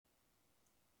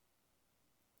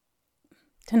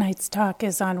Tonight's talk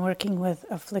is on working with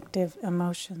afflictive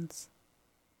emotions.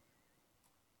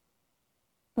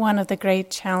 One of the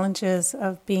great challenges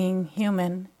of being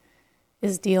human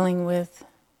is dealing with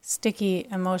sticky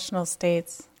emotional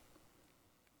states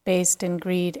based in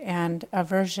greed and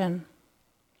aversion.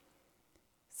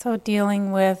 So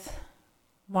dealing with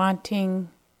wanting,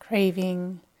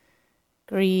 craving,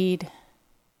 greed,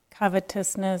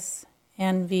 covetousness,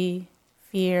 envy,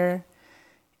 fear,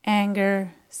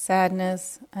 anger,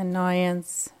 sadness,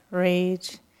 annoyance,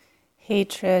 rage,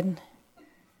 hatred,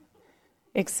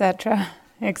 etc.,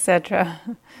 etc.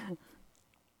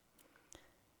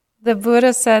 The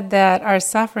Buddha said that our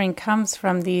suffering comes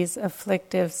from these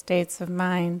afflictive states of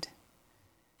mind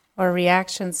or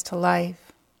reactions to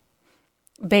life,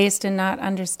 based in not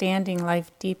understanding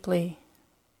life deeply,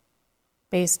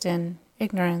 based in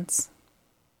ignorance.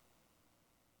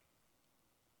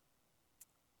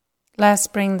 Last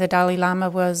spring, the Dalai Lama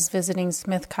was visiting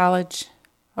Smith College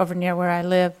over near where I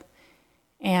live,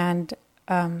 and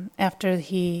after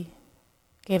he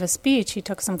gave a speech, he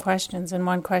took some questions, and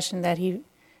one question that he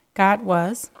got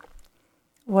was,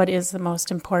 what is the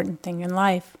most important thing in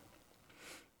life?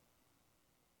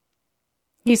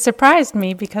 He surprised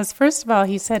me because, first of all,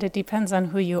 he said it depends on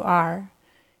who you are.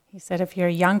 He said if you're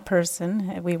a young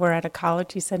person, we were at a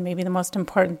college, he said maybe the most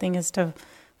important thing is to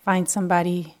find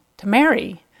somebody to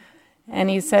marry. And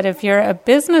he said if you're a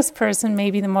business person,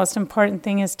 maybe the most important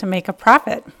thing is to make a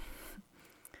profit.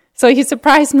 So he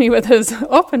surprised me with his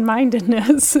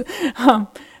open-mindedness.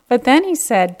 But then he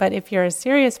said, but if you're a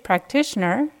serious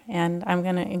practitioner, and I'm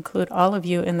going to include all of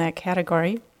you in that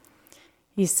category,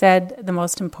 he said the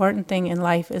most important thing in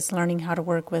life is learning how to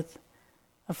work with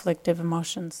afflictive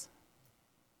emotions.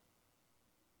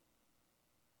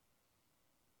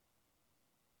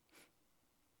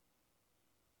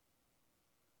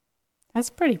 That's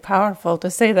pretty powerful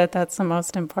to say that that's the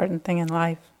most important thing in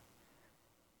life.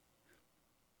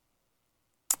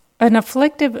 An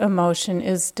afflictive emotion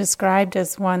is described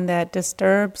as one that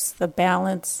disturbs the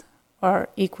balance or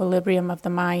equilibrium of the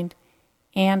mind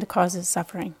and causes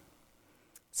suffering.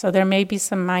 So there may be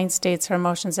some mind states or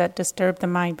emotions that disturb the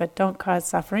mind but don't cause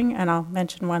suffering, and I'll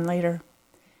mention one later.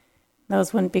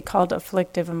 Those wouldn't be called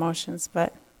afflictive emotions,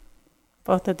 but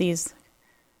both of these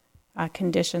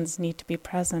conditions need to be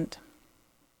present.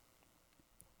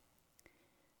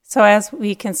 So as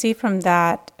we can see from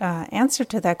that answer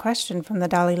to that question from the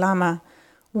Dalai Lama,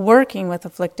 working with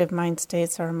afflictive mind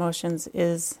states or emotions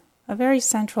is a very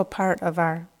central part of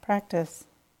our practice.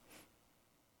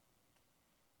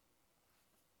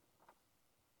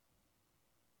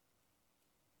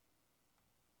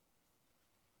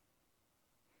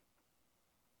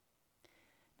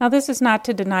 Now, this is not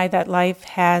to deny that life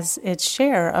has its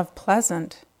share of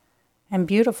pleasant and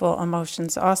beautiful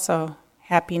emotions also,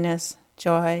 happiness,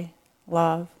 joy,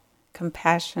 love,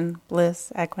 compassion,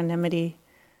 bliss, equanimity,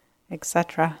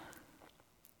 etc.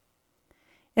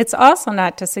 It's also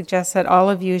not to suggest that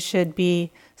all of you should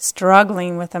be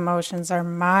struggling with emotions or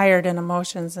mired in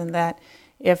emotions, and that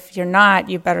if you're not,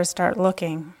 you better start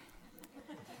looking.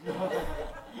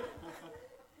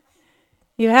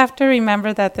 You have to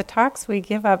remember that the talks we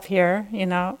give up here,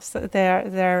 so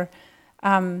they're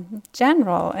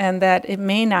general, and that it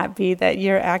may not be that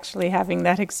you're actually having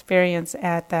that experience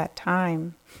at that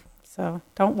time. So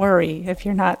don't worry if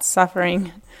you're not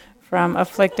suffering from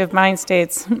afflictive mind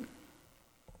states.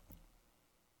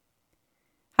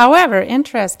 However,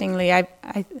 interestingly,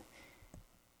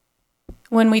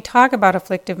 when we talk about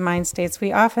afflictive mind states,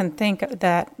 we often think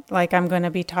that, like, I'm going to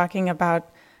be talking about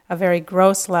a very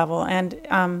gross level,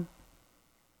 and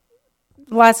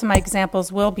lots of my examples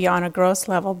will be on a gross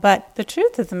level, but the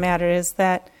truth of the matter is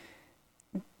that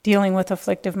dealing with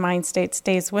afflictive mind state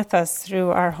stays with us through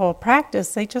our whole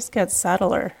practice. They just get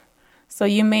subtler. So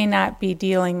you may not be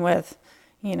dealing with,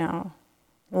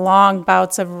 long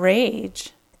bouts of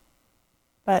rage,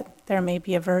 but there may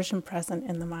be aversion present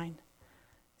in the mind.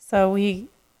 So we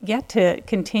get to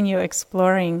continue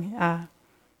exploring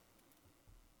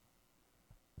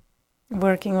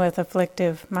working with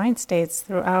afflictive mind states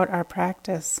throughout our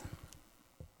practice.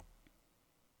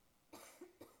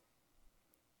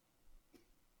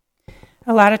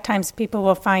 A lot of times people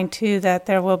will find too that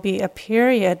there will be a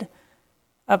period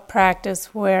of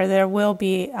practice where there will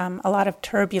be a lot of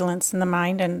turbulence in the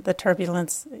mind, and the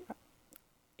turbulence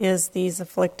is these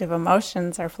afflictive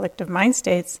emotions or afflictive mind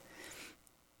states.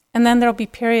 And then there'll be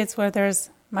periods where there's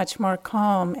much more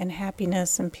calm and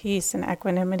happiness and peace and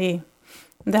equanimity.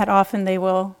 That often they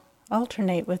will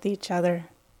alternate with each other.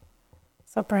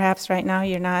 So perhaps right now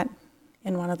you're not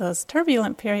in one of those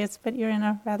turbulent periods, but you're in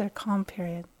a rather calm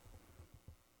period.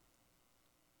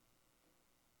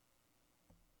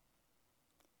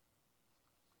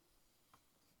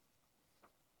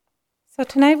 So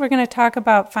tonight we're going to talk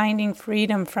about finding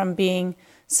freedom from being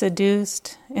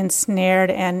seduced,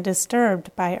 ensnared, and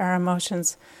disturbed by our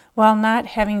emotions while not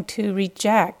having to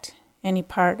reject any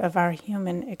part of our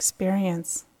human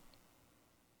experience.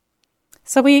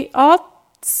 So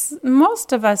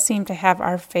most of us seem to have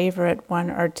our favorite one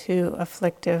or two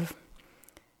afflictive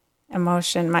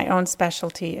emotion. My own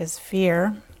specialty is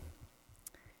fear.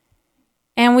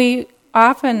 And we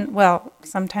often,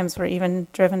 sometimes we're even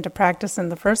driven to practice in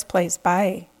the first place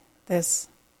by this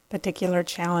particular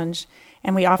challenge.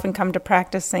 And we often come to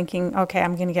practice thinking, okay,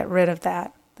 I'm going to get rid of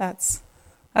that. That's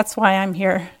why I'm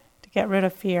here, to get rid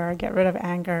of fear, or get rid of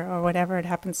anger, or whatever it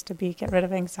happens to be, get rid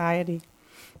of anxiety.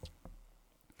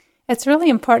 It's really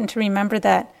important to remember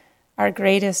that our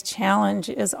greatest challenge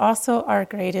is also our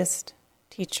greatest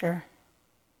teacher.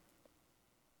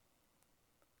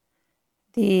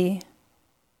 The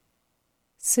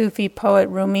Sufi poet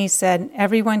Rumi said,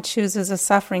 "Everyone chooses a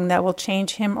suffering that will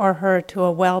change him or her to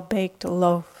a well-baked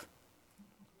loaf."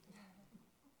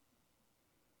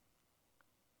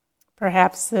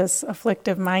 Perhaps this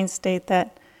afflictive mind state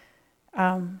that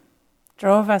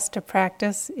drove us to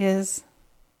practice is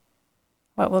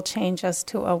what will change us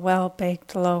to a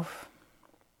well-baked loaf.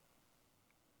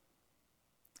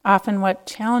 Often what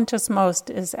challenges most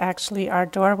is actually our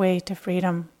doorway to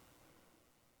freedom.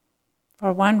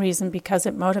 For one reason, because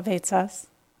it motivates us.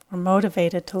 We're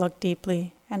motivated to look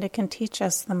deeply, and it can teach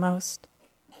us the most.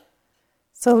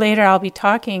 So later I'll be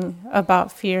talking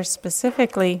about fear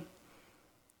specifically,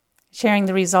 sharing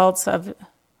the results of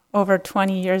over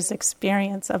 20 years'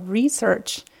 experience of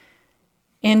research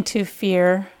into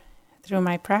fear through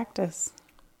my practice.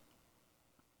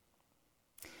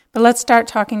 But let's start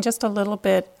talking just a little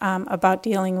bit about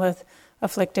dealing with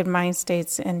afflicted mind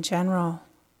states in general.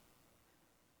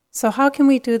 So how can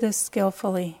we do this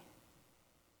skillfully?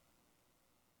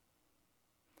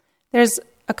 There's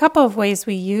a couple of ways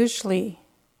we usually,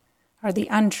 or the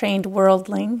untrained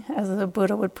worldling, as the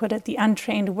Buddha would put it, the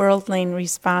untrained worldling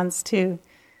responds to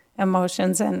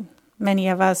emotions, and many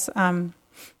of us,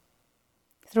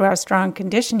 through our strong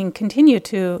conditioning, continue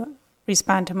to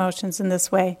respond to emotions in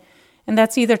this way, and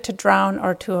that's either to drown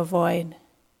or to avoid.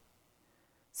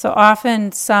 So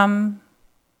often some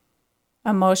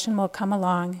emotion will come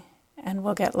along and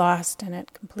we'll get lost in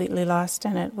it, completely lost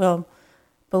in it. We'll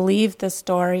believe the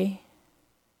story,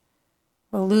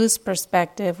 we'll lose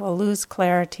perspective, we'll lose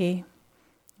clarity,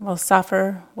 we'll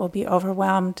suffer, we'll be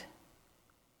overwhelmed.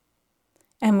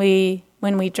 And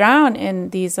when we drown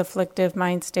in these afflictive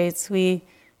mind states, we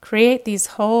create these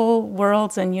whole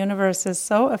worlds and universes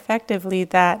so effectively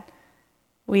that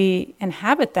we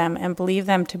inhabit them and believe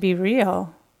them to be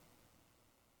real.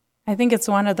 I think it's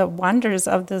one of the wonders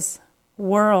of this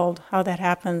world, how that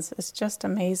happens. It's just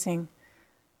amazing.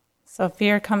 So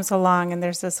fear comes along, and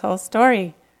there's this whole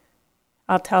story.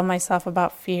 I'll tell myself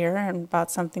about fear and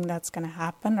about something that's going to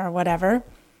happen or whatever.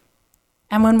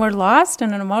 And when we're lost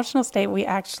in an emotional state, we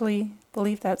actually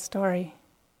believe that story.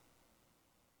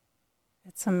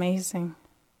 It's amazing.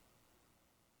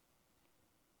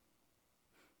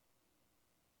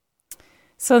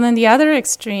 So then the other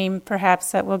extreme,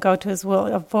 perhaps, that we'll go to is we'll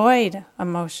avoid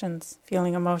emotions,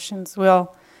 feeling emotions.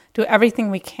 We'll do everything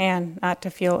we can not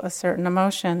to feel a certain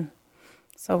emotion.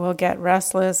 So we'll get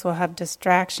restless, we'll have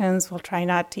distractions, we'll try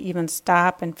not to even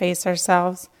stop and face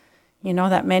ourselves. You know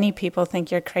that many people think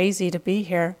you're crazy to be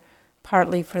here,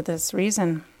 partly for this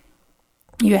reason.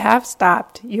 You have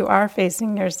stopped, you are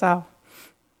facing yourself.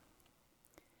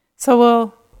 So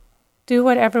we'll do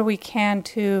whatever we can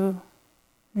to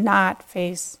not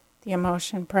face the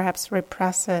emotion, perhaps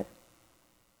repress it.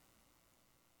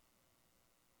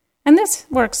 And this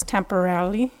works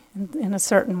temporarily in a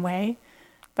certain way,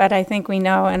 but I think we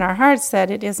know in our hearts that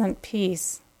it isn't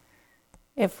peace.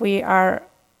 If we are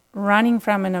running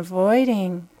from and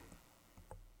avoiding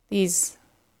these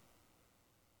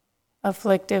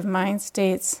afflictive mind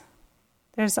states,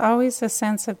 there's always a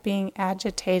sense of being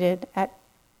agitated,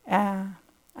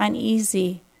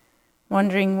 uneasy,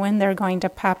 wondering when they're going to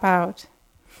pop out.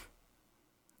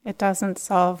 It doesn't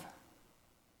solve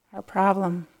our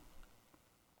problem.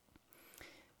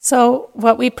 So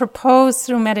what we propose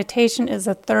through meditation is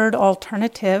a third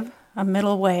alternative, a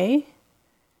middle way.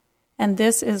 And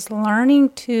this is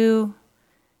learning to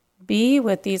be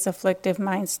with these afflictive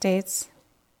mind states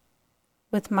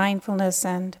with mindfulness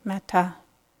and metta.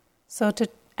 So to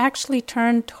actually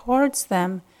turn towards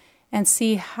them and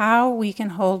see how we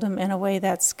can hold them in a way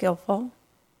that's skillful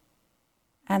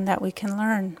and that we can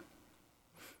learn.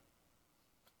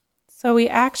 So we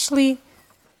actually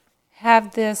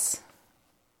have this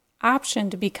option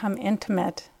to become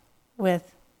intimate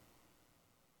with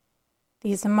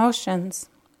these emotions.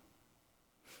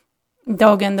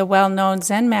 Dogen, the well-known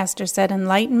Zen master, said,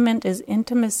 enlightenment is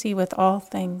intimacy with all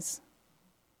things.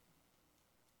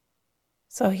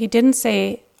 So he didn't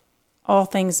say all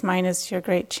things minus your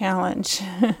great challenge,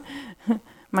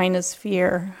 minus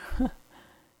fear.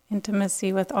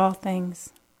 Intimacy with all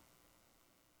things.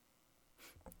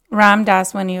 Ram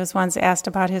Dass, when he was once asked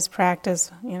about his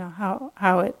practice,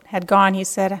 how it had gone, he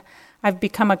said, I've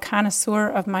become a connoisseur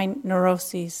of my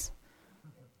neuroses.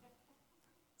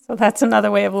 So that's another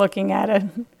way of looking at it.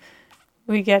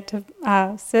 We get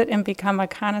to sit and become a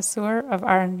connoisseur of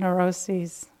our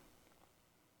neuroses.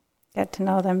 Get to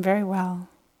know them very well.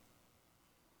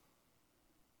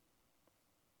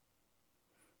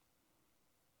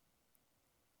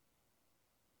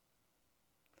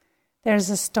 There's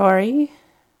a story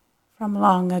from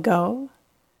long ago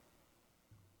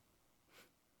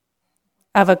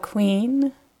of a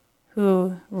queen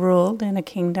who ruled in a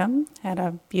kingdom, had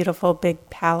a beautiful big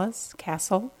palace,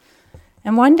 castle.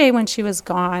 And one day when she was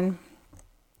gone,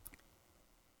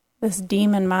 this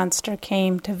demon monster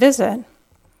came to visit.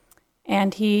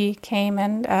 And he came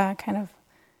and kind of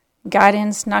got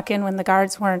in, snuck in when the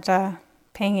guards weren't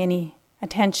paying any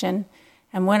attention,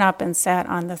 and went up and sat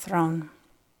on the throne.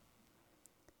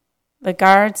 The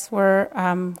guards were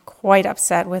quite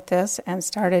upset with this and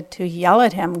started to yell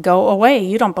at him, go away,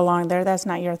 you don't belong there, that's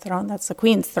not your throne, that's the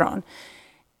queen's throne.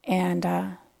 And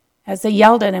as they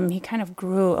yelled at him, he kind of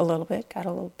grew a little bit, got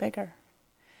a little bigger.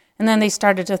 And then they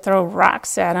started to throw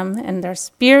rocks at him and their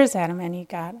spears at him, and he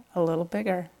got a little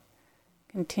bigger,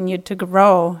 continued to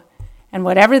grow. And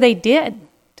whatever they did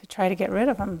to try to get rid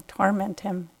of him, torment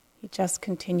him, he just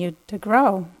continued to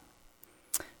grow.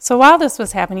 So while this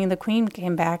was happening, the queen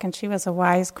came back, and she was a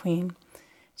wise queen.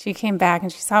 She came back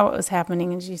and she saw what was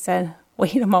happening, and she said,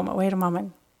 wait a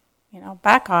moment,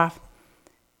 back off.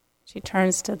 She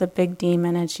turns to the big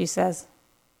demon and she says,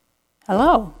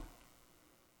 hello.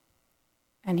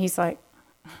 And he's like,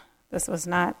 this was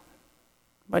not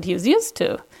what he was used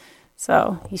to.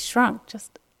 So he shrunk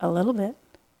just a little bit.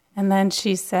 And then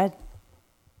she said,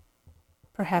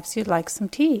 perhaps you'd like some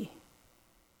tea.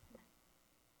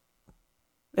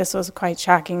 This was quite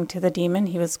shocking to the demon.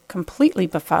 He was completely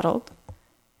befuddled,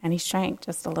 and he shrank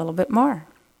just a little bit more.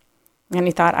 And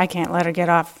he thought, I can't let her get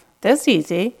off this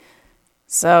easy.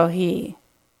 So he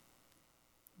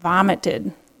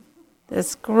vomited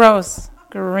this gross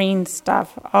green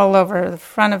stuff all over the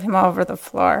front of him, all over the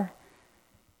floor,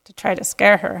 to try to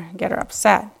scare her, get her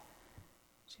upset.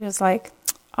 She was like,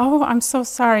 oh, I'm so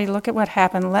sorry. Look at what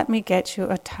happened. Let me get you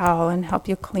a towel and help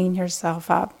you clean yourself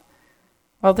up.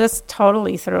 Well, this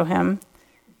totally threw him,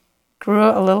 grew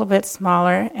a little bit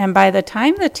smaller, and by the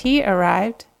time the tea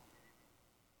arrived,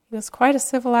 he was quite a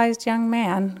civilized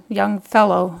young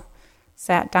fellow,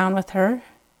 sat down with her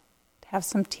to have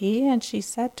some tea, and she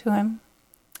said to him,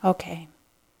 okay,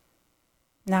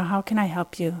 now how can I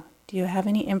help you? Do you have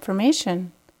any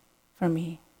information for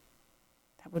me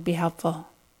that would be helpful?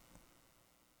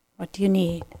 What do you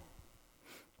need?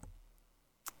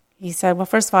 He said, well,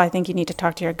 first of all, I think you need to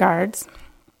talk to your guards.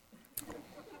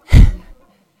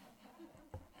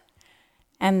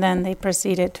 And then they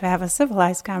proceeded to have a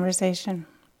civilized conversation.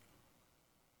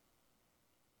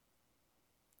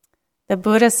 The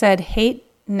Buddha said, hate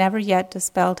never yet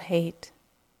dispelled hate.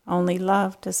 Only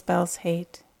love dispels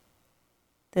hate.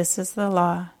 This is the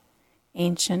law,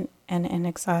 ancient and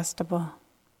inexhaustible.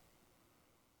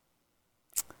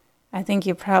 I think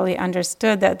you probably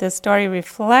understood that this story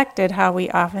reflected how we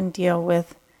often deal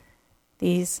with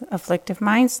these afflictive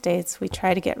mind states. We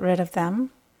try to get rid of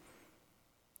them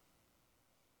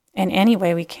in any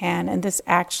way we can, and this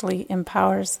actually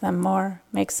empowers them more,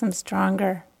 makes them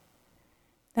stronger.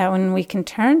 That when we can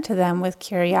turn to them with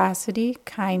curiosity,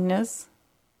 kindness,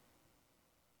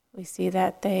 we see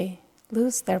that they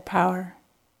lose their power,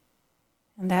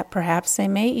 and that perhaps they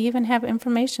may even have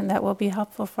information that will be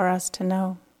helpful for us to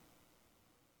know.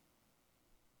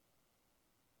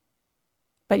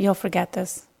 But you'll forget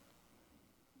this.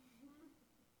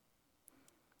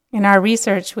 In our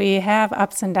research, we have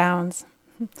ups and downs.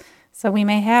 So we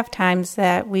may have times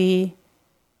that we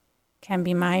can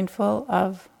be mindful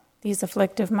of these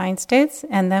afflictive mind states,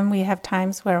 and then we have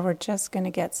times where we're just going to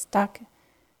get stuck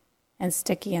and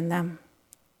sticky in them.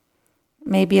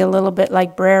 Maybe a little bit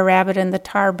like Brer Rabbit and the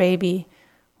Tar Baby,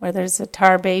 where there's a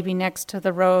tar baby next to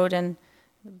the road, and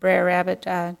Brer Rabbit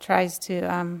tries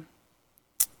to...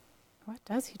 what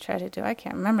does he try to do? I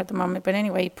can't remember at the moment. But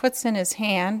anyway, he puts in his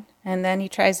hand, and then he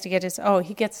tries to get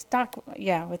he gets stuck,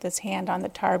 with his hand on the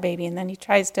tar baby, and then he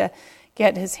tries to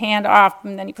get his hand off,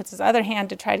 and then he puts his other hand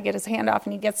to try to get his hand off,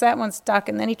 and he gets that one stuck,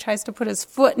 and then he tries to put his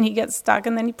foot, and he gets stuck,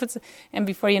 and then he puts it, and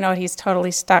before you know it, he's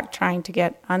totally stuck trying to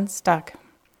get unstuck.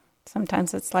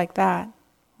 Sometimes it's like that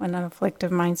when an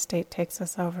afflictive mind state takes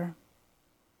us over.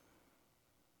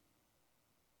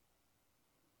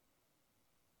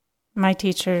 My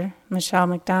teacher, Michelle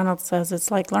McDonald, says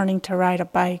it's like learning to ride a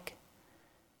bike.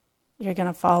 You're going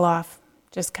to fall off.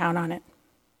 Just count on it.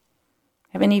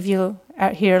 Have any of you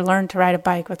out here learned to ride a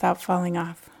bike without falling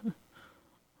off?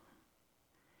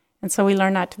 And so we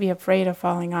learn not to be afraid of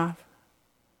falling off.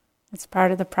 It's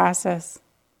part of the process.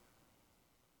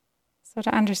 So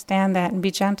to understand that and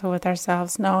be gentle with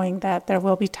ourselves, knowing that there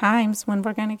will be times when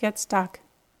we're going to get stuck,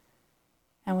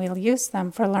 and we'll use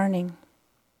them for learning.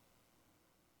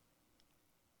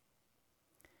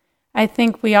 I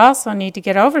think we also need to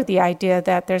get over the idea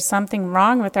that there's something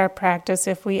wrong with our practice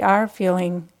if we are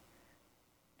feeling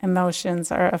emotions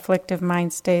or afflictive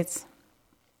mind states.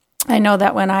 I know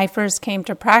that when I first came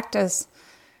to practice,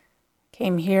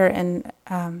 came here in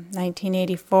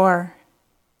 1984,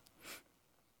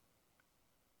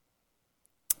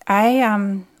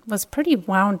 I was pretty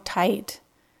wound tight.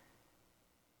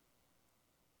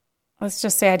 Let's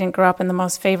just say I didn't grow up in the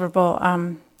most favorable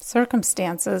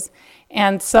circumstances,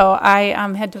 and so I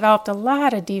had developed a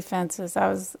lot of defenses.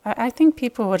 I think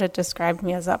people would have described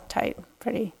me as uptight,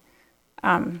 pretty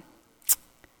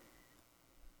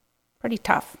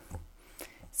tough.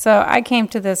 So I came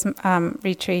to this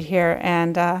retreat here,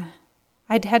 and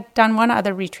I'd had done one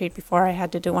other retreat before. I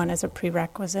had to do one as a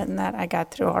prerequisite, and that I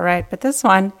got through all right. But this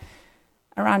one,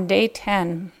 around day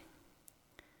 10,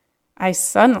 I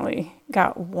suddenly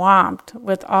got whomped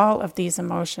with all of these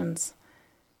emotions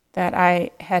that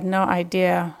I had no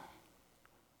idea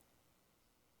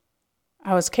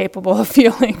I was capable of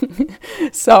feeling.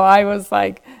 So I was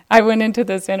like, I went into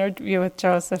this interview with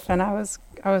Joseph, and I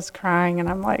was crying, and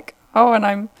I'm like, oh, and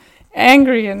I'm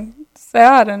angry and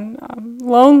sad and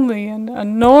lonely and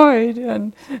annoyed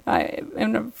and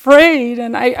afraid,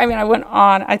 and I went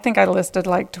on. I think I listed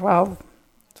like 12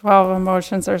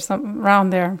 emotions or something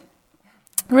around there.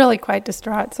 Really quite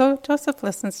distraught. So Joseph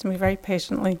listens to me very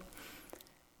patiently.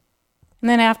 And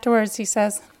then afterwards he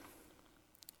says,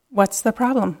 "What's the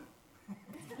problem?"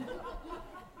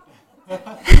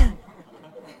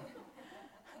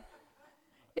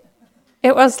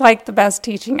 It was like the best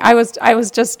teaching. I was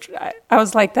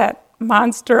like that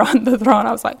monster on the throne.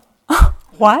 I was like, oh,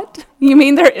 what? You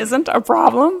mean there isn't a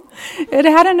problem? It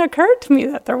hadn't occurred to me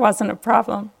that there wasn't a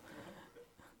problem.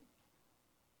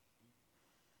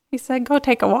 He said, go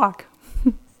take a walk.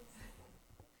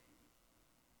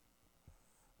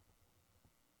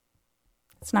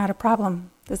 It's not a problem.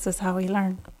 This is how we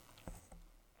learn.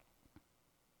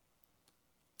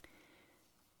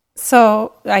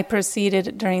 So I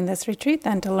proceeded during this retreat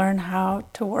then to learn how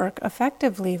to work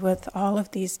effectively with all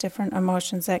of these different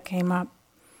emotions that came up.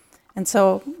 And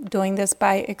so doing this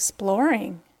by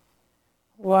exploring,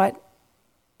 what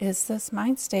is this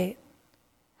mind state?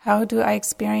 How do I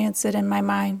experience it in my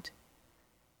mind?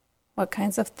 What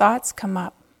kinds of thoughts come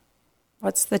up?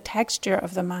 What's the texture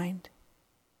of the mind?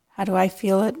 How do I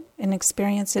feel it and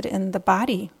experience it in the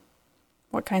body?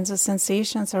 What kinds of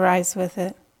sensations arise with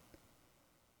it?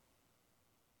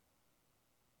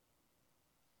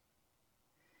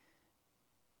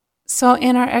 So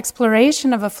in our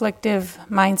exploration of afflictive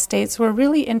mind states, we're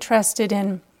really interested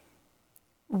in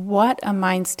what a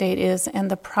mind state is and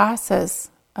the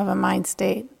process of a mind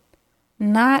state.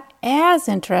 Not as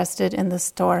interested in the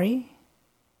story.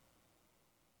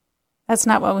 That's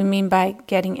not what we mean by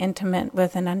getting intimate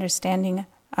with and understanding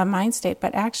a mind state,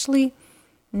 but actually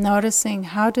noticing,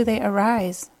 how do they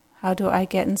arise? How do I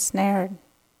get ensnared?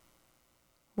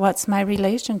 What's my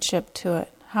relationship to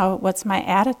it? What's my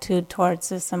attitude towards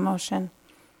this emotion?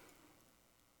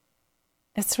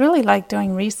 It's really like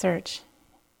doing research,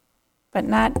 but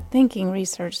not thinking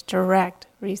research, direct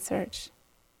research.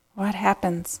 What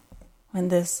happens when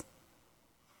this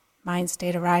mind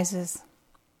state arises?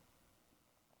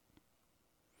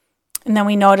 And then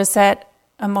we notice that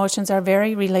emotions are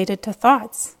very related to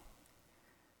thoughts.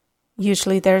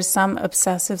 Usually there's some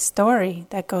obsessive story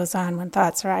that goes on when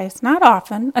thoughts arise. Not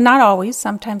often, not always.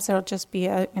 Sometimes there'll just be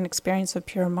an experience of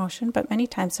pure emotion, but many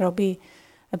times there'll be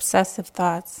obsessive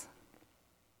thoughts.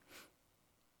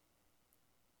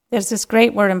 There's this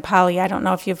great word in Pali, I don't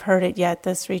know if you've heard it yet,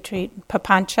 this retreat,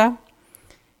 papancha.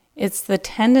 It's the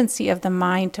tendency of the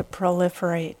mind to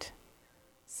proliferate.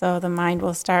 So the mind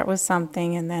will start with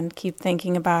something and then keep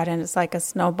thinking about it, and it's like a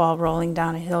snowball rolling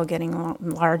down a hill, getting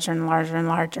larger and larger and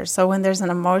larger. So when there's an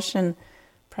emotion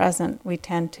present, we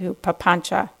tend to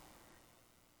papancha.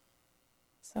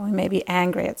 So we may be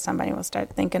angry at somebody. We'll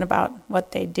start thinking about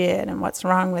what they did and what's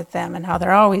wrong with them and how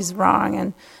they're always wrong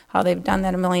and how they've done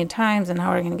that a million times and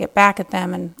how we're going to get back at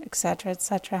them and et cetera, et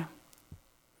cetera.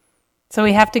 So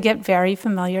we have to get very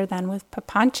familiar then with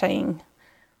papanchaing.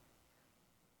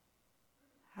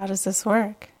 How does this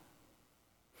work?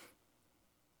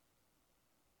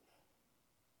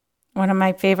 One of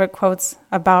my favorite quotes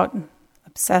about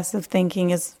obsessive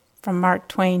thinking is from Mark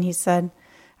Twain. He said,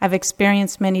 "I've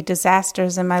experienced many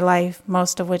disasters in my life,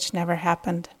 most of which never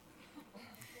happened."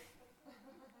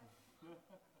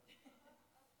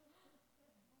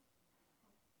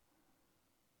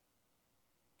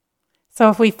 So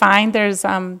if we find there's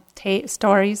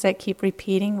stories that keep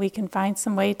repeating, we can find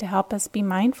some way to help us be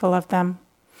mindful of them.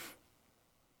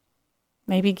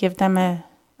 Maybe give them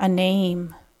a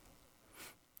name.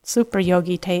 Super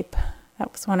Yogi tape.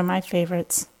 That was one of my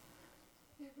favorites.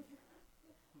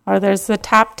 Or there's the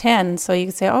top 10, so you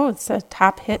can say, oh, it's a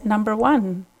top hit number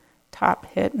 1, top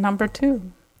hit number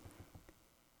 2.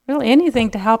 Really anything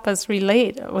to help us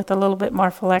relate with a little bit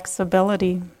more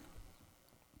flexibility.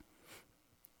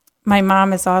 My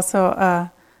mom is also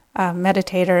a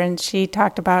meditator, and she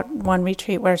talked about one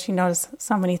retreat where she noticed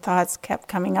so many thoughts kept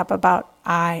coming up about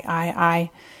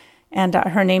I. And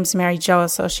her name's Mary Jo,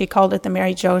 so she called it the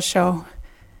Mary Jo Show,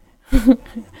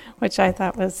 which I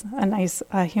thought was a nice,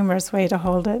 humorous way to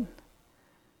hold it.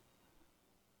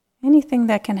 Anything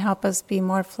that can help us be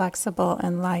more flexible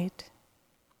and light.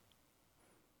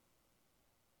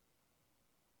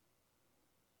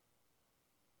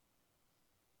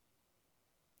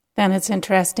 Then it's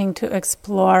interesting to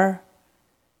explore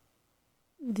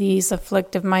these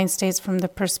afflictive mind states from the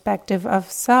perspective of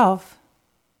self.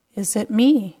 Is it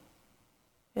me?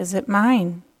 Is it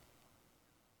mine?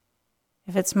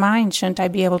 If it's mine, shouldn't I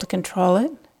be able to control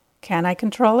it? Can I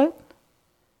control it?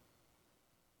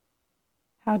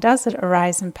 How does it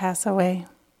arise and pass away?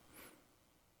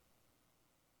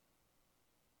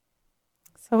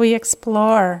 So we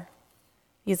explore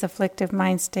these afflictive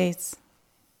mind states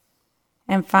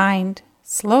and find,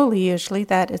 slowly usually,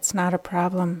 that it's not a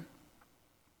problem.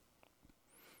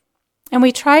 And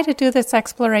we try to do this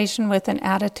exploration with an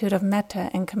attitude of metta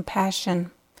and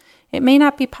compassion. It may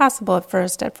not be possible at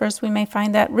first. At first we may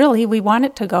find that really we want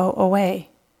it to go away.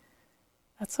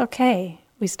 That's okay.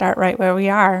 We start right where we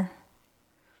are.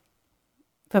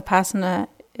 Vipassana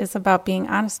is about being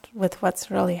honest with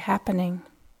what's really happening.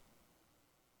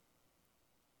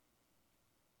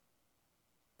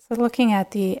 So looking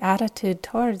at the attitude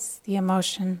towards the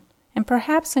emotion and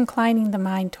perhaps inclining the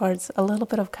mind towards a little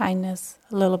bit of kindness,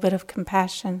 a little bit of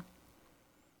compassion.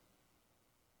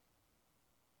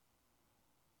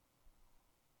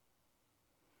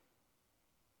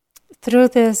 Through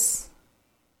this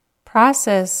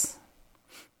process,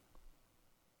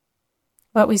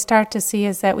 what we start to see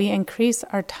is that we increase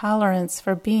our tolerance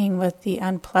for being with the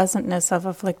unpleasantness of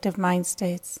afflictive mind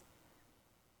states,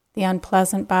 the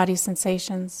unpleasant body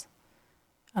sensations,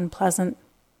 unpleasant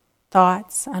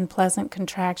thoughts, unpleasant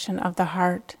contraction of the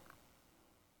heart.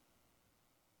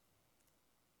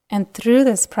 And through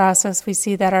this process, we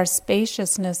see that our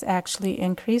spaciousness actually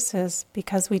increases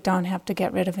because we don't have to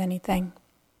get rid of anything.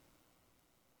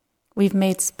 We've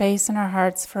made space in our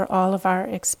hearts for all of our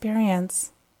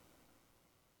experience.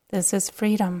 This is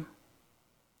freedom.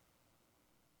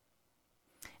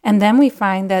 And then we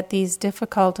find that these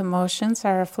difficult emotions,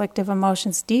 our afflictive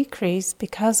emotions, decrease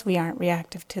because we aren't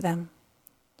reactive to them,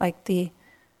 like the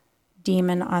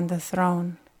demon on the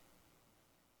throne.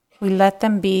 We let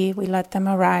them be, we let them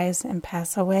arise and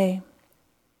pass away.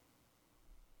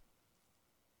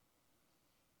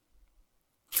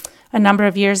 A number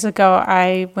of years ago,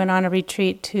 I went on a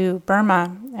retreat to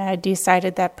Burma. I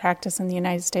decided that practice in the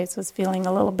United States was feeling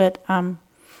a little bit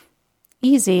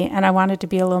easy, and I wanted to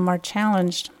be a little more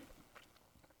challenged.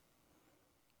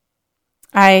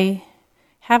 I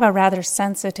have a rather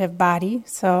sensitive body,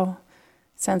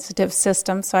 sensitive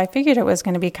system, so I figured it was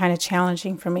going to be kind of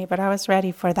challenging for me, but I was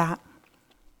ready for that.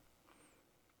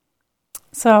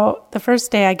 So the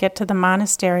first day I get to the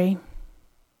monastery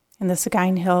in the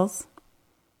Sagaing Hills,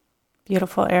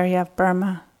 beautiful area of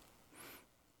Burma.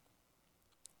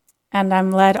 And I'm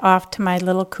led off to my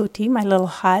little kuti, my little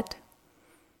hut.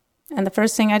 And the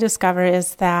first thing I discover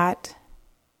is that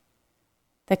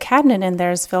the cabinet in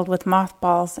there is filled with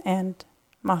mothballs, and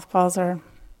mothballs are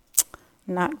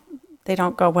they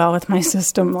don't go well with my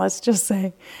system, let's just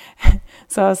say.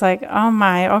 So I was like, oh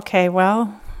my, okay,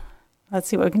 well, let's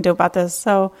see what we can do about this.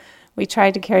 So we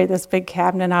tried to carry this big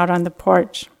cabinet out on the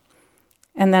porch.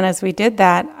 And then as we did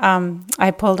that,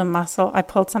 I pulled a muscle. I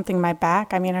pulled something in my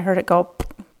back. I heard it go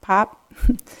pop.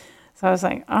 So I was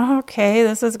like, oh, okay,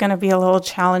 this is going to be a little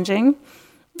challenging.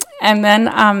 And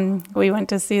then we went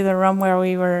to see the room where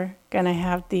we were going to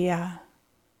have the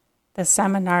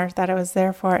seminar that I was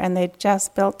there for, and they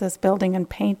just built this building and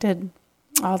painted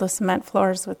all the cement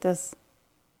floors with this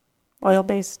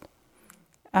oil-based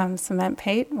cement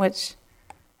paint, which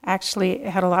actually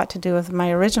had a lot to do with my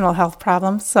original health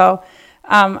problems. So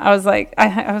I was like,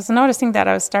 I was noticing that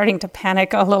I was starting to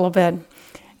panic a little bit.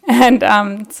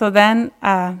 And so then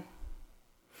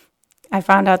I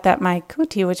found out that my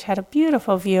kuti, which had a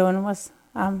beautiful view and was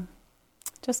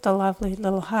just a lovely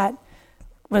little hut,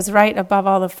 was right above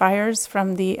all the fires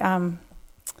from the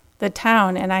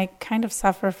town, and I kind of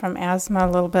suffer from asthma a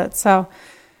little bit. So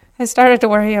I started to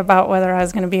worry about whether I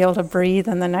was going to be able to breathe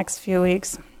in the next few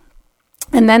weeks.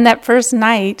 And then that first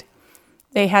night,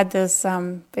 they had this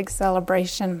big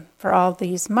celebration for all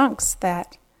these monks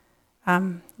that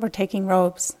were taking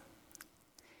robes.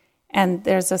 And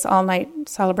there's this all-night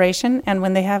celebration, and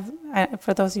when they have,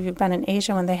 for those of you who've been in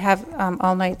Asia, when they have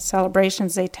all-night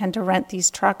celebrations, they tend to rent these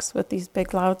trucks with these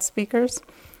big loudspeakers.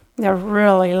 They're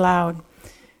really loud.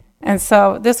 And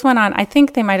so this went on, I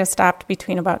think they might have stopped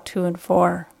between about 2 and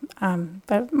 4,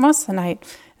 but most of the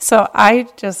night. So I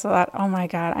just thought, oh my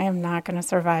God, I am not going to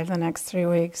survive the next 3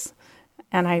 weeks.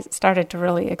 And I started to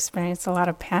really experience a lot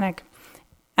of panic.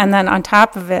 And then on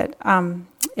top of it,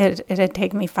 it had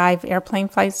taken me 5 airplane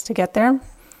flights to get there,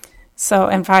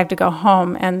 and 5 to go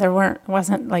home, and there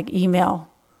wasn't like email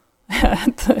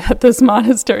at this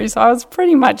monastery, so I was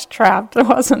pretty much trapped. There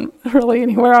wasn't really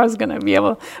anywhere I was going to be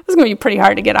able. It was going to be pretty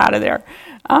hard to get out of there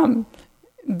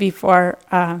before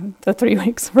the 3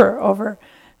 weeks were over.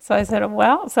 So I said,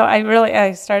 well, so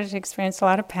I started to experience a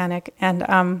lot of panic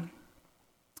and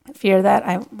fear that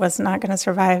I was not going to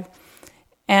survive,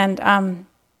 and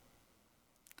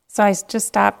so I just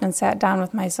stopped and sat down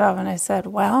with myself, and I said,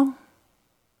 well,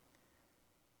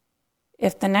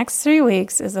 if the next 3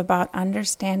 weeks is about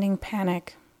understanding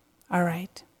panic, all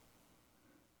right,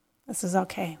 this is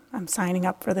okay. I'm signing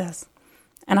up for this.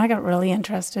 And I got really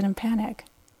interested in panic,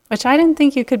 which I didn't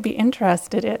think you could be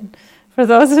interested in. For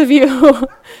those of you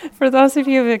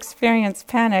who've experienced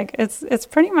panic, it's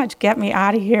pretty much get me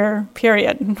out of here,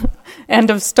 period. End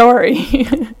of story.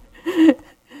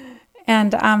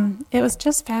 And it was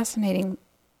just fascinating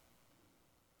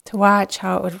to watch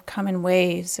how it would come in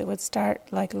waves. It would start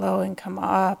like low and come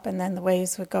up, and then the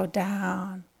waves would go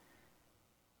down.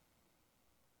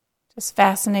 Just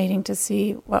fascinating to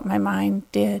see what my mind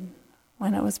did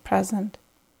when it was present.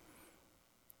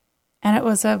 And it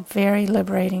was a very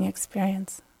liberating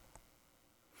experience.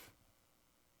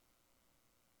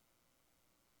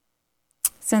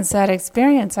 Since that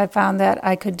experience, I found that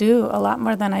I could do a lot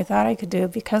more than I thought I could do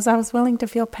because I was willing to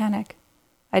feel panic.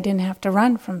 I didn't have to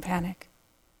run from panic.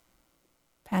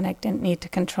 Panic didn't need to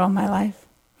control my life.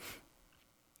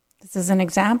 This is an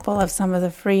example of some of the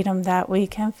freedom that we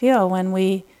can feel when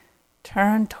we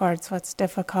turn towards what's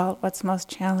difficult, what's most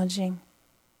challenging,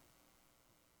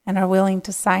 and are willing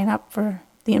to sign up for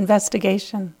the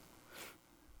investigation.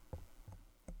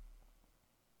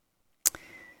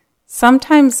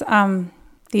 Sometimes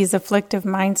these afflictive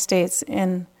mind states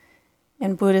in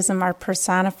Buddhism are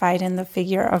personified in the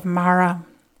figure of Mara.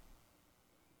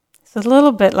 It's a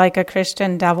little bit like a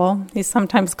Christian devil. He's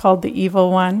sometimes called the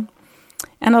evil one.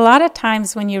 And a lot of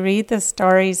times when you read the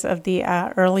stories of the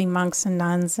early monks and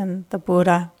nuns and the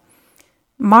Buddha,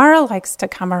 Mara likes to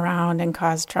come around and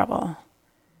cause trouble.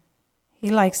 He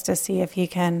likes to see if he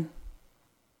can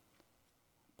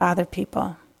bother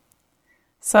people.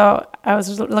 So I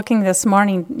was looking this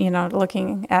morning,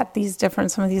 looking at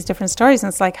some of these different stories,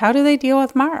 and it's like, how do they deal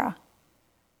with Mara?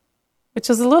 Which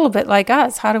is a little bit like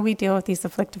us. How do we deal with these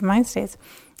afflictive mind states?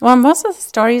 Well, most of the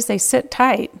stories, they sit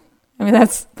tight. I mean,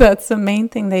 that's the main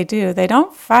thing they do. They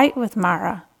don't fight with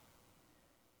Mara.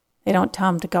 They don't tell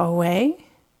him to go away.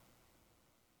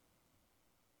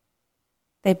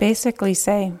 They basically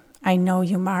say, I know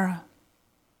you, Mara.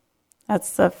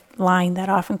 That's the line that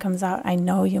often comes out, I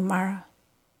know you, Mara.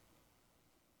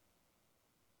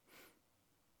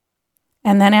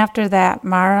 And then after that,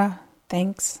 Mara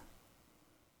thinks,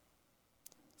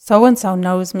 so-and-so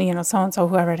knows me, so-and-so,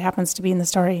 whoever it happens to be in the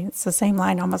story. It's the same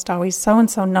line almost always.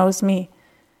 So-and-so knows me.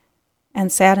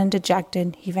 And sad and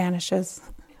dejected, he vanishes.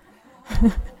 I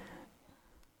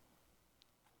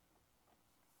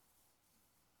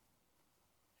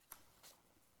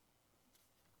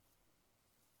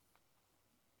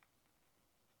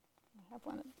have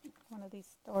one of these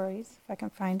stories, if I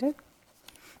can find it.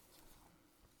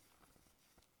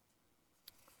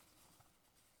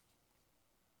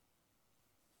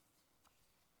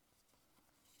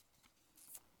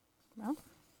 Well,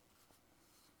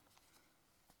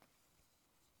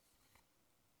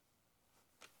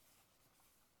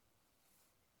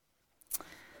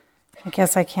 I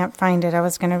guess I can't find it. I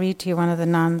was going to read to you one of the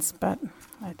nuns, but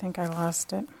I think I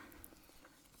lost it.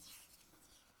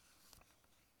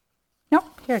 Nope,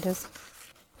 here it is.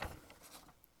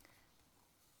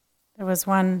 There was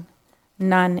one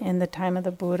nun in the time of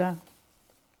the Buddha,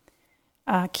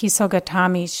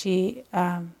 Kisogatami.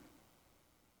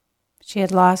 She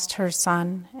had lost her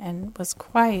son and was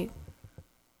quite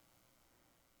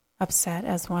upset,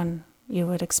 as one you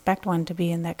would expect one to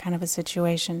be in that kind of a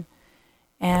situation.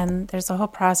 And there's a whole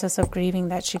process of grieving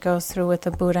that she goes through with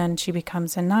the Buddha, and she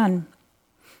becomes a nun.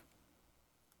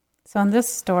 So in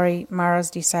this story,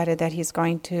 Mara's decided that he's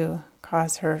going to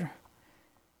cause her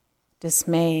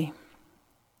dismay.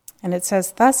 And it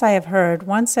says, "Thus I have heard,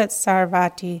 once at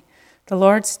Saravati, the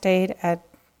Lord stayed at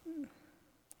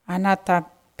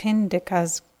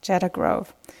Anathapindika's Jeta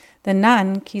Grove. The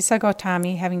nun, Kisa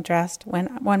Gotami, having dressed,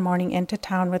 went one morning into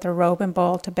town with her robe and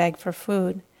bowl to beg for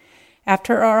food.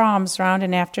 After her alms round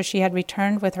and after she had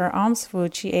returned with her alms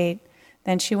food, she ate.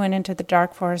 Then she went into the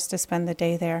dark forest to spend the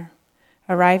day there.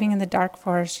 Arriving in the dark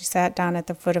forest, she sat down at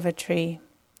the foot of a tree.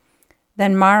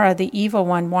 Then Mara, the evil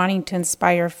one, wanting to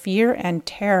inspire fear and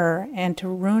terror and to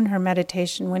ruin her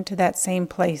meditation, went to that same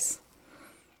place.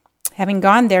 Having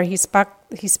gone there, he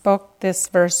spoke this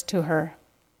verse to her.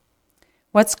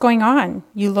 'What's going on?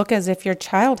 You look as if your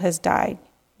child has died.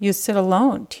 You sit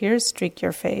alone. Tears streak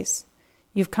your face.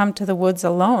 You've come to the woods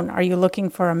alone. Are you looking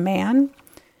for a man?'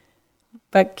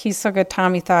 But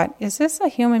Kisogatami thought, 'Is this a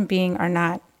human being or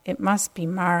not? It must be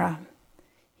Mara.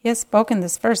 He has spoken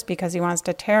this verse because he wants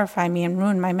to terrify me and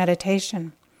ruin my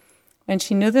meditation.' When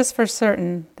she knew this for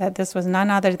certain, that this was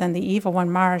none other than the evil one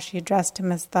Mara, she addressed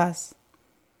him as thus.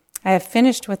 'I have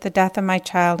finished with the death of my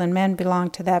child, and men belong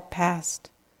to that past.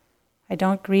 I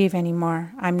don't grieve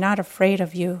anymore. I'm not afraid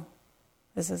of you.'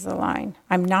 This is the line.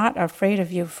 'I'm not afraid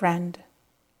of you, friend.'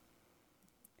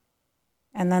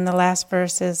 And then the last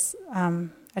verse is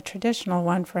a traditional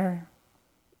one for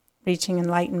reaching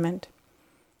enlightenment.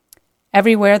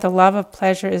 'Everywhere the love of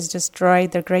pleasure is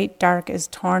destroyed, the great dark is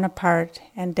torn apart,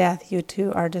 and death, you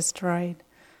too are destroyed.'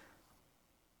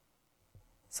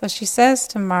 So she says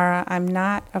to Mara, 'I'm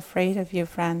not afraid of you,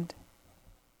 friend.'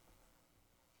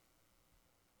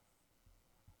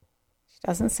 She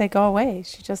doesn't say go away.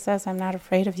 She just says, 'I'm not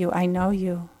afraid of you. I know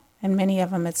you.' And many of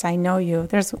them, it's I know you.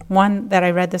 There's one that I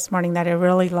read this morning that I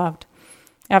really loved.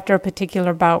 After a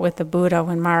particular bout with the Buddha,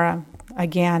 when Mara,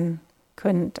 again,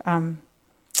 couldn't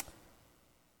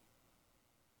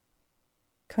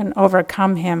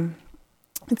overcome him.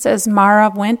 It says,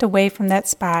 Mara went away from that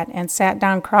spot and sat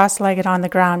down cross-legged on the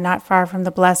ground not far from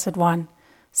the Blessed One,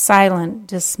 silent,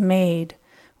 dismayed,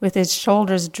 with his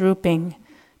shoulders drooping,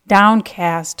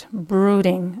 downcast,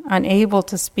 brooding, unable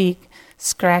to speak,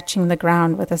 scratching the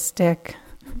ground with a stick.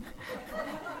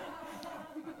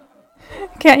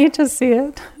 Can't you just see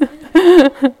it?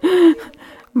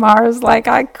 Mara's like,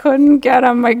 I couldn't get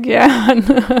him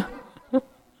again.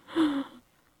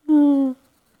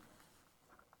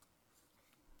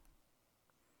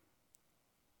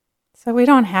 So we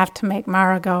don't have to make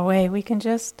Mara go away. We can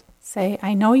just say,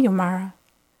 I know you, Mara.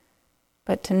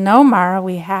 But to know Mara,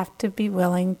 we have to be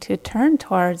willing to turn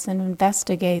towards and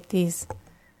investigate these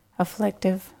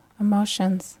afflictive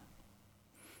emotions.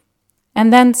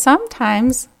 And then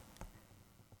sometimes,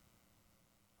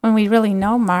 when we really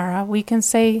know Mara, we can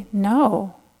say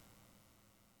no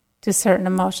to certain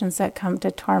emotions that come to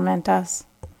torment us.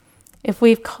 If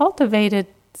we've cultivated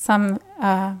some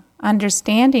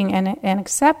understanding and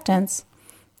acceptance,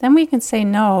 then we can say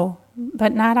no,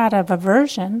 but not out of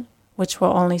aversion, which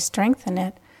will only strengthen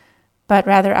it, but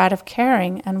rather out of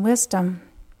caring and wisdom.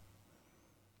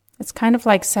 It's kind of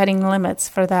like setting limits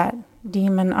for that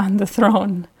demon on the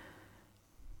throne.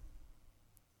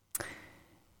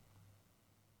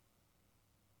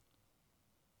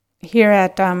 Here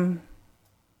at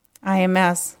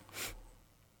IMS,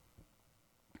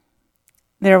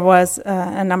 there was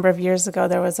a number of years ago,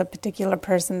 there was a particular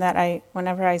person that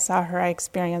whenever I saw her, I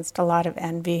experienced a lot of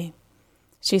envy.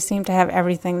 She seemed to have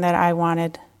everything that I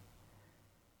wanted.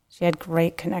 She had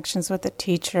great connections with the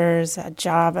teachers, a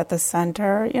job at the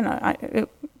center, it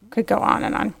could go on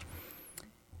and on.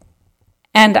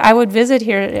 And I would visit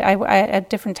here, at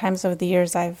different times over the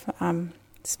years, I've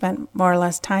spent more or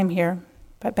less time here.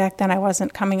 But back then I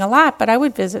wasn't coming a lot, but I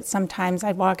would visit sometimes.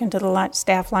 I'd walk into the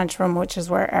staff lunchroom, which is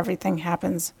where everything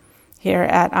happens here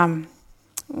at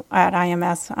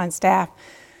IMS on staff.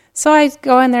 So I'd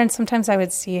go in there and sometimes I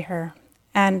would see her.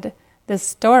 And this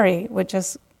story would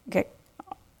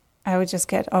I would just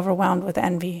get overwhelmed with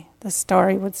envy. The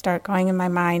story would start going in my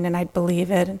mind and I'd believe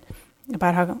it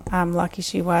about how lucky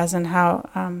she was and how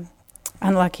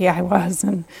unlucky I was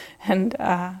and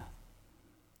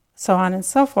so on and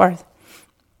so forth.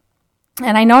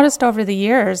 And I noticed over the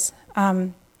years,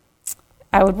 I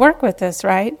would work with this,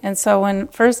 right? And so when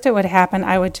first it would happen,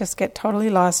 I would just get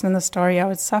totally lost in the story. I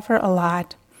would suffer a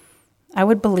lot. I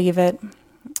would believe it.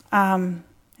 And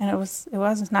it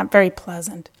was not very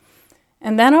pleasant.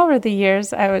 And then over the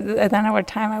years, over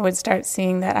time, I would start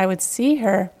seeing that I would see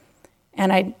her,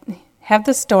 and I'd have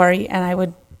the story, and I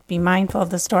would be mindful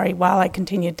of the story while I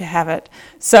continued to have it.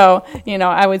 So,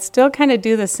 I would still kind of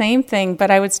do the same thing,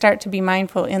 but I would start to be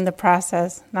mindful in the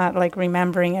process, not like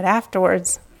remembering it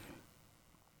afterwards.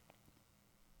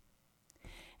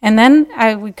 And then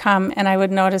I would come and I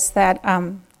would notice that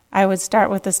I would start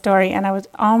with the story and I would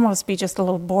almost be just a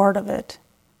little bored of it.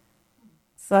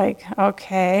 It's like,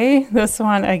 okay, this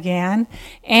one again.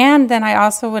 And then I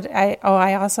also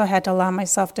had to allow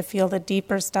myself to feel the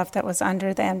deeper stuff that was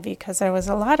under then, because there was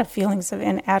a lot of feelings of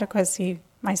inadequacy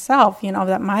myself,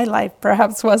 that my life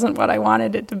perhaps wasn't what I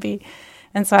wanted it to be.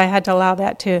 And so I had to allow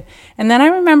that too. And then I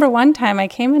remember one time I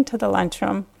came into the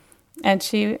lunchroom and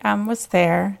she was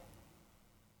there.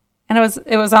 And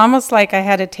it was almost like I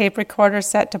had a tape recorder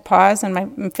set to pause and my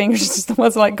fingers just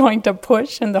was like going to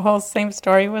push and the whole same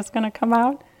story was going to come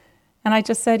out. And I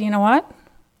just said, you know what?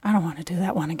 I don't want to do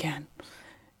that one again.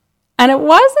 And it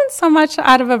wasn't so much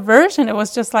out of aversion. It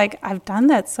was just like, I've done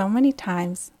that so many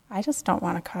times. I just don't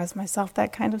want to cause myself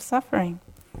that kind of suffering.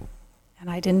 And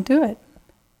I didn't do it.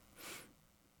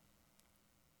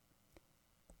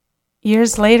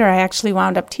 Years later, I actually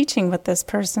wound up teaching with this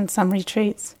person some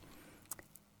retreats.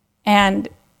 And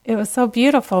it was so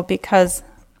beautiful because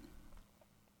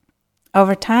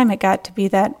over time it got to be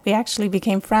that we actually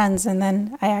became friends, and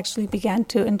then I actually began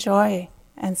to enjoy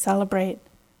and celebrate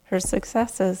her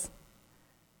successes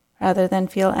rather than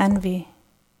feel envy.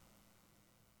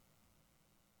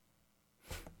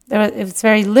 It's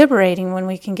very liberating when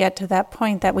we can get to that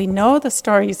point that we know the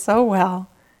story so well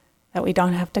that we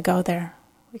don't have to go there.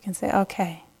 We can say,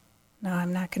 okay, no,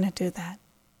 I'm not going to do that.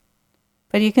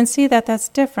 But you can see that that's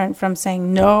different from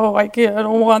saying, no, I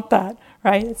don't want that,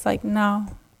 right? It's like, no,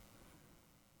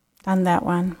 done that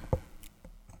one.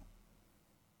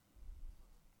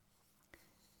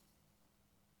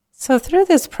 So through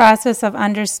this process of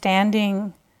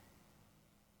understanding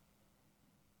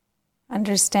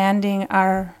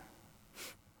our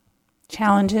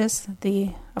challenges,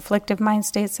 the afflictive mind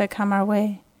states that come our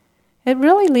way, it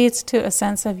really leads to a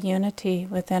sense of unity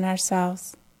within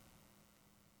ourselves.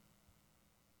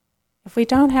 If we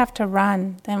don't have to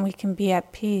run, then we can be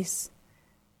at peace.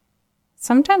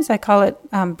 Sometimes I call it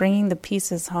bringing the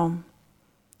pieces home.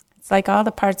 It's like all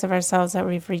the parts of ourselves that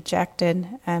we've rejected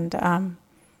and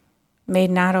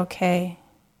made not okay,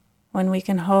 when we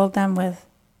can hold them with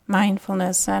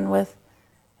mindfulness and with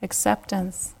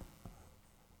acceptance.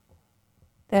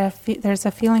 There's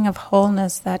a feeling of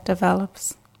wholeness that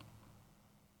develops.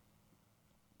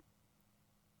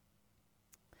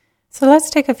 So let's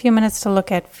take a few minutes to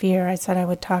look at fear. I said I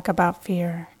would talk about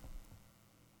fear.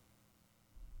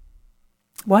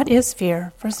 What is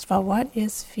fear? First of all, what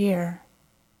is fear?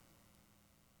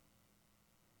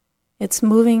 It's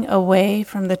moving away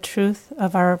from the truth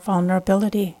of our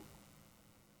vulnerability.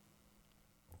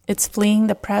 It's fleeing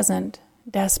the present,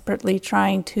 desperately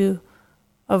trying to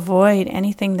avoid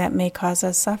anything that may cause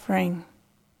us suffering.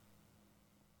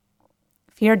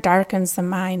 Fear darkens the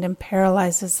mind and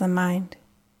paralyzes the mind.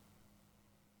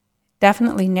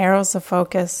 Definitely narrows the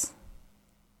focus,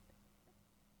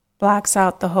 blocks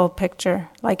out the whole picture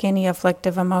like any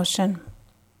afflictive emotion,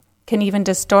 can even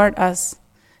distort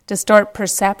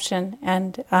perception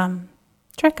and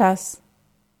trick us.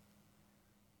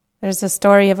 There's a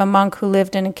story of a monk who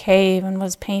lived in a cave and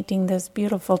was painting this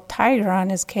beautiful tiger on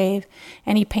his cave,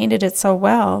 and he painted it so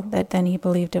well that then he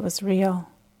believed it was real.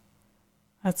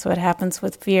 That's what happens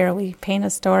with fear. We paint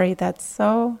a story that's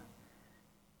so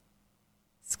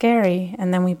scary,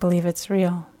 and then we believe it's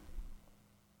real.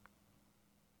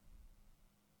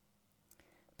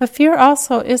 But fear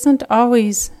also isn't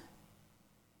always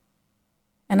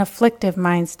an afflictive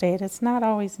mind state. It's not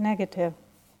always negative.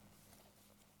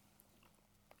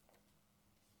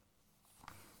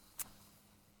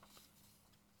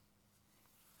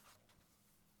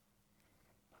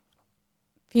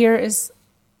 Fear is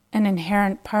an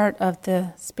inherent part of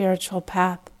the spiritual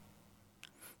path.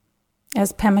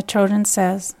 As Pema Chodron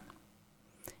says,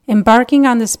 embarking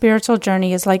on the spiritual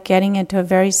journey is like getting into a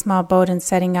very small boat and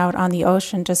setting out on the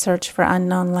ocean to search for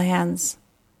unknown lands.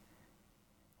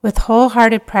 With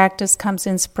wholehearted practice comes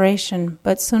inspiration,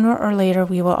 but sooner or later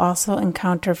we will also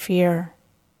encounter fear.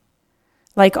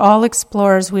 Like all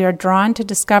explorers, we are drawn to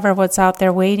discover what's out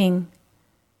there waiting,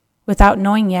 without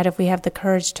knowing yet if we have the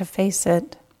courage to face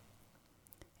it.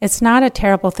 It's not a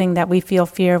terrible thing that we feel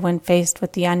fear when faced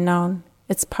with the unknown.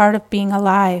 It's part of being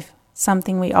alive,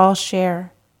 something we all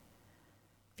share.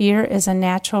 Fear is a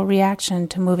natural reaction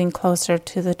to moving closer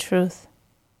to the truth.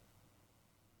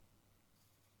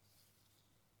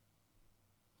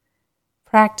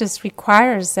 Practice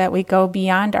requires that we go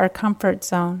beyond our comfort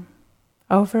zone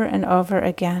over and over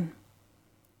again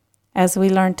as we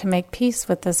learn to make peace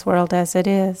with this world as it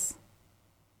is.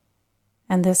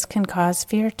 And this can cause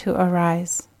fear to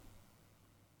arise.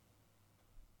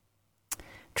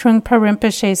 Trungpa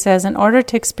Rinpoche says, in order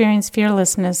to experience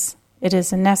fearlessness, it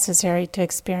is necessary to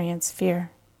experience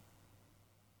fear.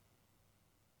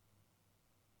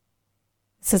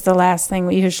 This is the last thing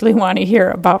we usually want to hear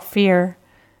about fear.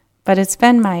 But it's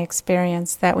been my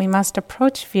experience that we must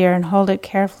approach fear and hold it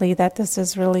carefully, that this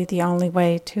is really the only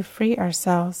way to free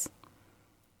ourselves.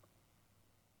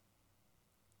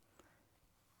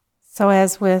 So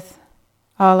as with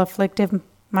all afflictive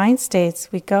mind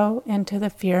states, we go into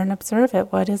the fear and observe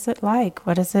it. What is it like?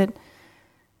 What does it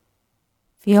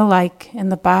feel like in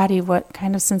the body? What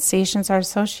kind of sensations are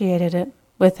associated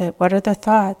with it? What are the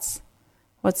thoughts?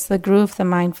 What's the groove the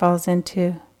mind falls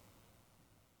into?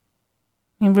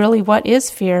 I mean, really, what is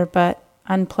fear but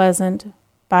unpleasant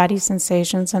body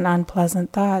sensations and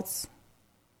unpleasant thoughts?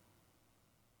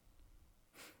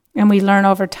 And we learn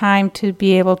over time to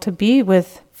be able to be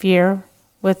with fear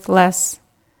with less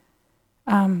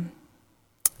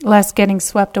getting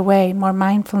swept away, more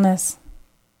mindfulness.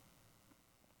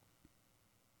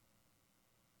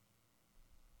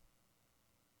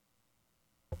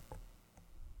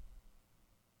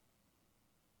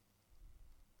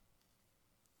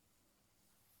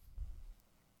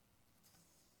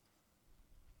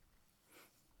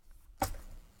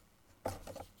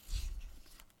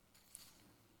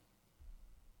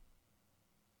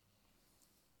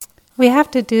 We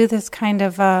have to do this kind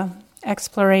of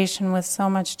exploration with so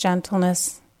much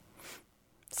gentleness.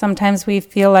 Sometimes we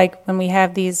feel like when we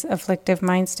have these afflictive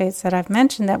mind states that I've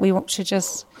mentioned that we should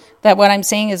just, that what I'm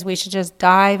saying is we should just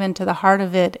dive into the heart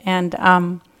of it and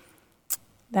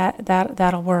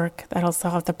that'll work, that'll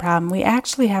solve the problem. We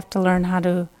actually have to learn how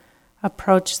to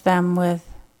approach them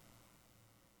with,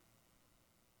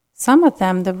 some of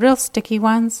them, the real sticky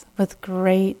ones, with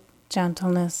great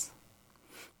gentleness.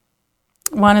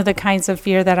 One of the kinds of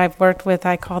fear that I've worked with,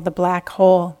 I call the black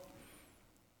hole.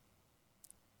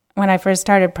 When I first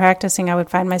started practicing, I would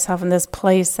find myself in this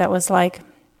place that was like,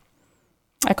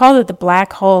 I called it the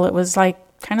black hole. It was like,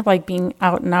 kind of like being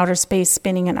out in outer space,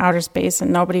 spinning in outer space,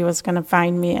 and nobody was going to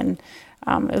find me. And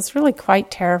it was really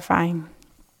quite terrifying.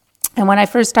 And when I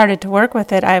first started to work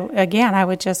with it, I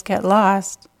would just get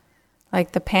lost,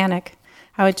 like the panic.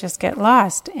 I would just get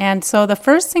lost. And so the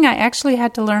first thing I actually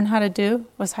had to learn how to do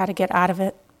was how to get out of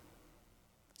it.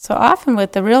 So often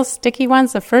with the real sticky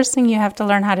ones, the first thing you have to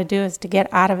learn how to do is to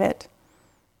get out of it.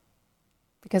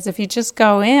 Because if you just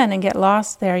go in and get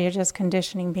lost there, you're just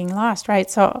conditioning being lost,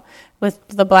 right? So with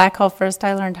the black hole, first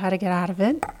I learned how to get out of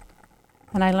it.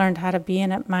 And I learned how to be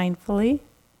in it mindfully.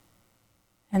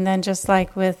 And then just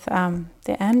like with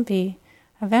the envy,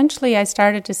 eventually I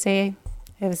started to say,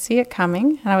 I would see it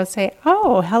coming, and I would say,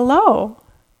 oh, hello.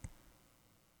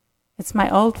 It's my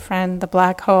old friend, the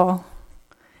black hole.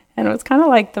 And it was kind of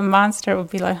like the monster would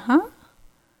be like, huh?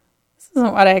 This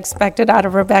isn't what I expected out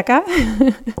of Rebecca.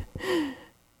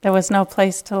 There was no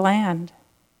place to land.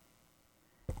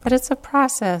 But it's a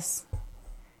process.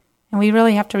 And we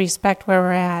really have to respect where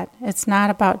we're at. It's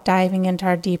not about diving into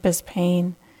our deepest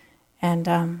pain and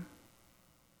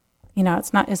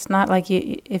it's not like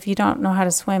if you don't know how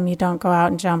to swim, you don't go out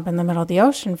and jump in the middle of the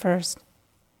ocean first.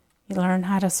 You learn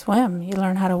how to swim. You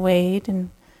learn how to wade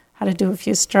and how to do a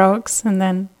few strokes, and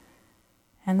then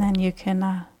you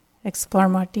can explore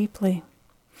more deeply.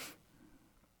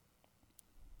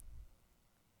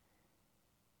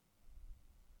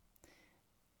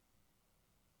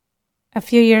 A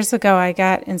few years ago, I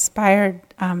got inspired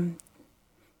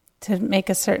to make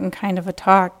a certain kind of a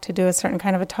talk, to do a certain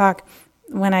kind of a talk.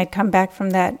 When I'd come back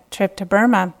from that trip to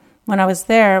Burma, when I was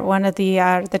there, one of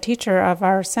the teacher of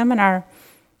our seminar,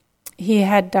 he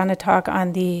had done a talk on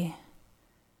I think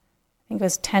it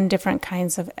was 10 different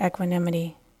kinds of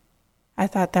equanimity. I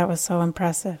thought that was so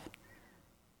impressive.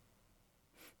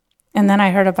 And then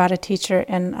I heard about a teacher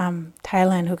in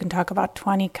Thailand who can talk about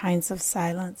 20 kinds of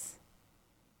silence.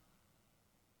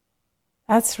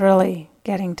 That's really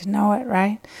getting to know it,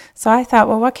 right? So I thought,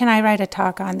 well, what can I write a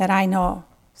talk on that I know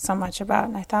so much about?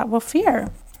 And I thought, well, fear.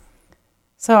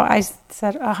 So I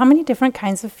said, how many different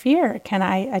kinds of fear can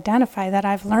I identify that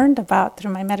I've learned about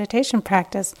through my meditation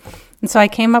practice? And so I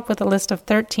came up with a list of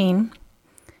 13,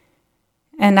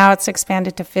 and now it's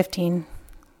expanded to 15.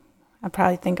 I'll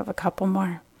probably think of a couple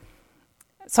more.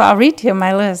 So I'll read to you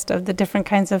my list of the different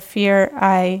kinds of fear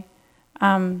I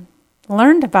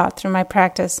learned about through my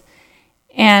practice.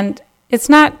 And it's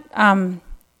not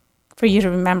for you to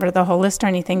remember the whole list or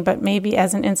anything, but maybe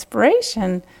as an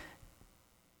inspiration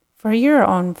for your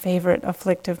own favorite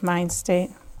afflictive mind state.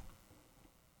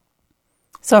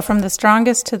 So from the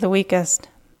strongest to the weakest,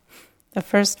 the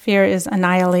first fear is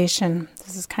annihilation.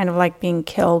 This is kind of like being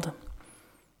killed.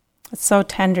 It's so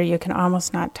tender you can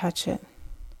almost not touch it.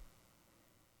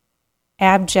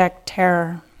 Abject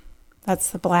terror. That's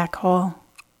the black hole.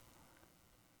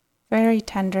 Very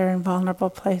tender and vulnerable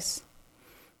place.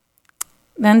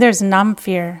 Then there's numb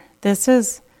fear. This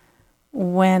is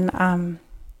when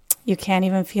you can't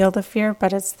even feel the fear,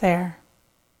 but it's there.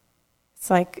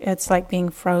 It's like being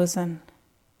frozen.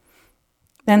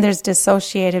 Then there's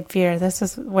dissociated fear. This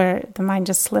is where the mind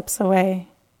just slips away,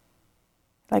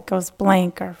 like goes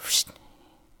blank or whoosh.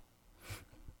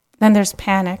 Then there's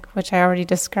panic, which I already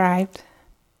described.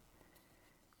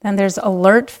 Then there's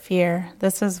alert fear.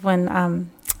 This is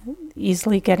when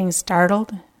easily getting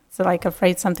startled. So like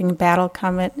afraid something bad will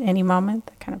come at any moment,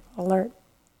 that kind of alert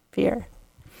fear.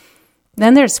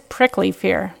 Then there's prickly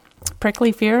fear.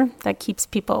 Prickly fear that keeps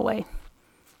people away.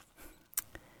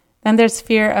 Then there's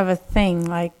fear of a thing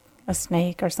like a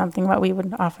snake or something, what we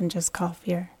would often just call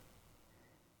fear.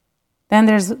 Then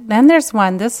there's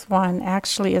one, this one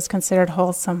actually is considered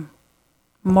wholesome.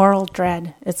 Moral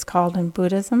dread, it's called in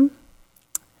Buddhism.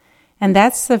 And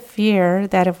that's the fear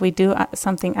that if we do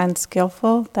something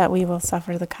unskillful, that we will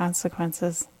suffer the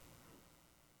consequences.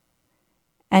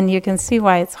 And you can see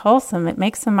why it's wholesome. It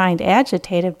makes the mind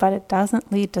agitated, but it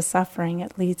doesn't lead to suffering.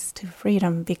 It leads to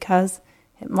freedom because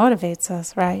it motivates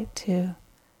us, right, to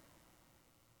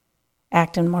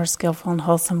act in more skillful and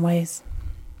wholesome ways.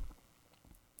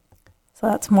 So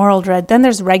that's moral dread. Then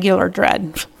there's regular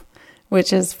dread,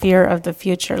 which is fear of the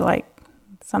future, like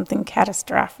something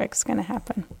catastrophic is going to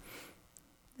happen.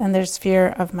 Then there's fear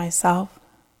of myself,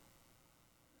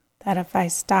 that if I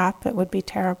stop, it would be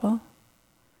terrible.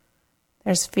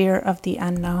 There's fear of the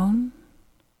unknown.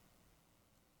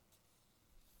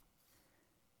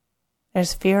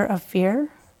 There's fear of fear.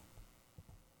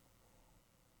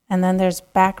 And then there's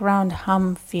background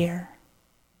hum fear.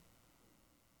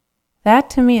 That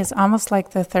to me is almost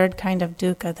like the third kind of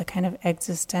dukkha, the kind of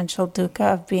existential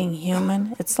dukkha of being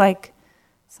human. It's like,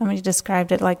 somebody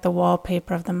described it like the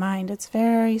wallpaper of the mind. It's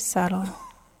very subtle.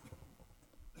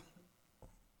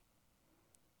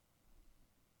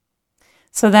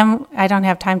 So then, I don't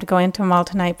have time to go into them all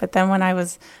tonight, but then when I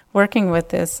was working with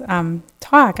this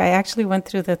talk, I actually went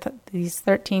through these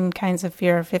 13 kinds of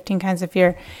fear, 15 kinds of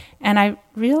fear, and I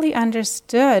really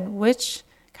understood which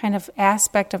kind of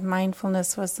aspect of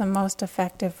mindfulness was the most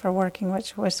effective for working,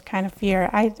 which was kind of fear.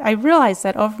 I realized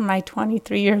that over my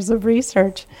 23 years of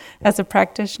research as a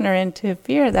practitioner into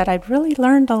fear, that I'd really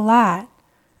learned a lot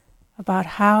about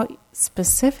how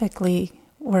specifically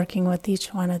working with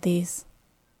each one of these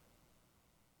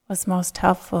was most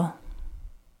helpful.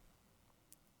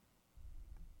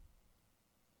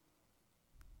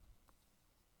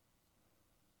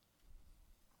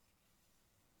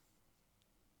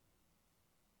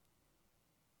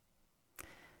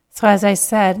 So as I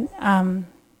said,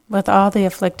 with all the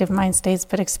afflictive mind states,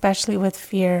 but especially with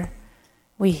fear,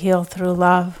 we heal through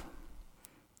love.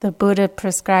 The Buddha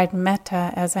prescribed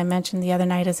metta, as I mentioned the other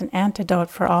night, as an antidote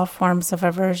for all forms of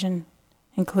aversion,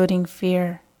 including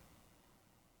fear.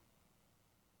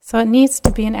 So it needs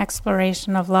to be an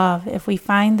exploration of love. If we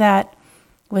find that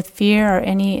with fear or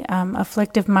any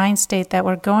afflictive mind state that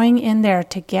we're going in there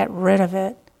to get rid of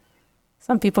it,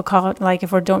 some people call it like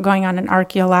if we're going on an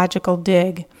archaeological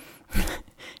dig. If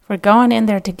we're going in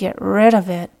there to get rid of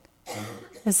it,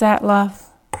 is that love?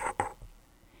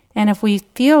 And if we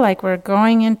feel like we're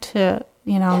going into,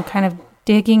 kind of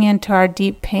digging into our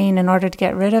deep pain in order to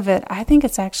get rid of it, I think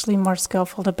it's actually more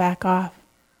skillful to back off.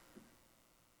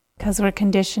 Because we're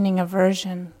conditioning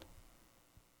aversion.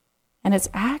 And it's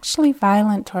actually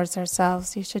violent towards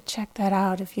ourselves. You should check that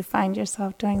out if you find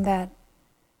yourself doing that.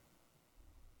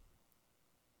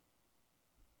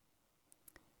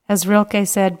 As Rilke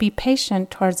said, be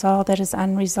patient towards all that is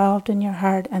unresolved in your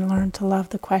heart and learn to love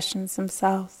the questions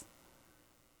themselves.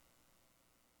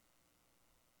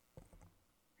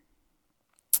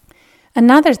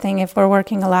 Another thing, if we're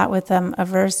working a lot with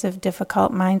aversive,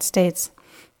 difficult mind states,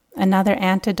 another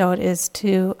antidote is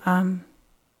to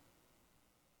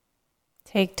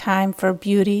take time for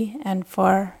beauty and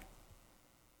for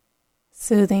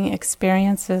soothing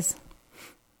experiences.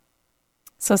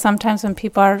 So sometimes when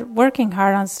people are working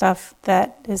hard on stuff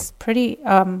that is pretty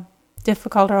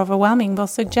difficult or overwhelming, we'll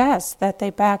suggest that they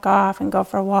back off and go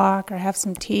for a walk or have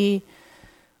some tea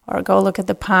or go look at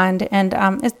the pond. And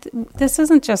this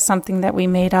isn't just something that we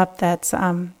made up that's,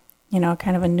 kind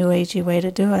of a new agey way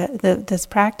to do it. This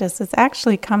practice, it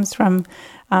actually comes from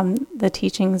the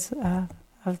teachings of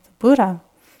the Buddha.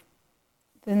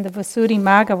 In the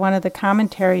Visuddhimagga, one of the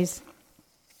commentaries,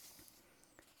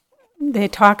 they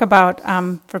talk about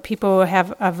for people who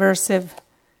have aversive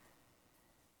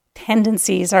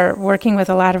tendencies or working with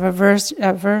a lot of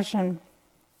aversion,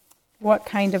 what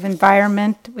kind of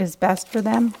environment is best for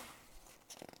them.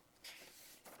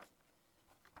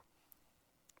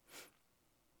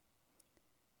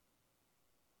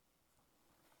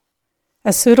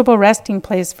 A suitable resting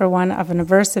place for one of an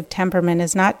aversive temperament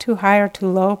is not too high or too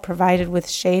low, provided with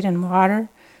shade and water,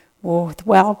 with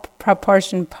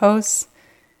well-proportioned posts,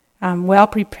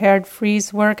 well-prepared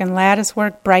frieze work and lattice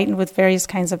work, brightened with various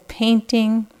kinds of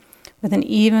painting, with an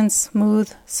even,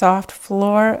 smooth, soft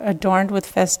floor adorned with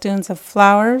festoons of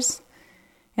flowers,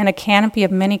 and a canopy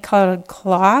of many-colored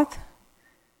cloth,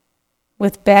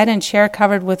 with bed and chair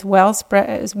covered with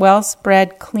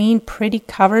well-spread, clean, pretty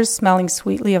covers smelling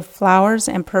sweetly of flowers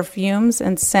and perfumes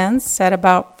and scents set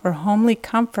about for homely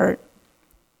comfort.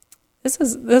 This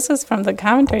is from the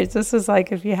commentaries. This is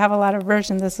like, if you have a lot of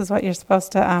aversion, this is what you're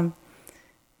supposed to,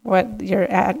 what your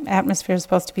atmosphere is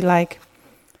supposed to be like.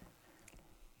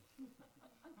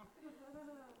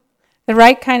 The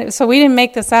right kind of, so we didn't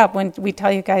make this up when we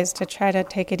tell you guys to try to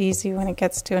take it easy when it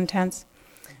gets too intense.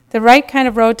 The right kind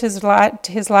of road to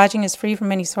his lodging is free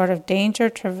from any sort of danger,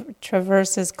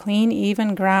 traverses clean,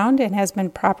 even ground, and has been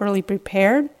properly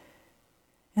prepared.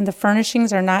 And the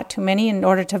furnishings are not too many in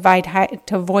order to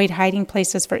avoid hiding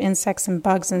places for insects and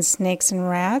bugs and snakes and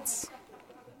rats.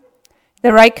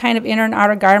 The right kind of inner and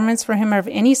outer garments for him are of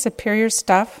any superior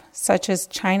stuff, such as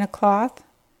china cloth,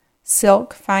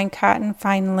 silk, fine cotton,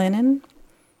 fine linen.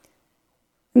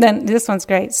 Then this one's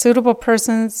great. Suitable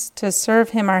persons to serve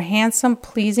him are handsome,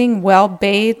 pleasing,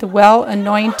 well-bathed,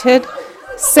 well-anointed,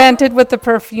 scented with the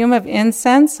perfume of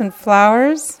incense and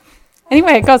flowers.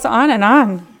 Anyway, it goes on.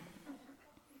 And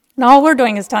all we're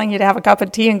doing is telling you to have a cup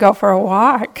of tea and go for a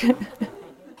walk.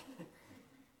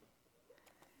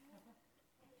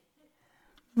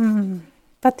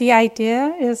 But the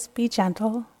idea is be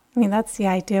gentle. I mean, that's the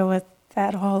idea with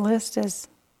that whole list is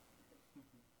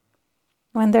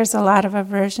when there's a lot of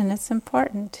aversion, it's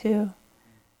important to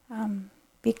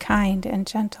be kind and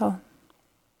gentle.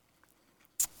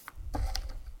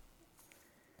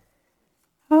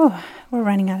 Oh, we're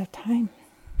running out of time.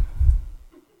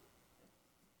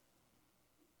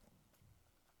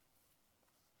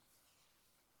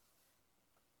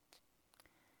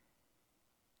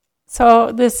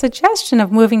 So the suggestion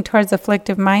of moving towards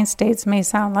afflictive mind states may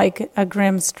sound like a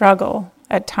grim struggle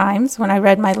at times. When I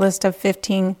read my list of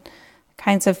 15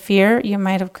 kinds of fear, you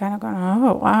might have kind of gone,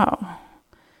 oh, wow.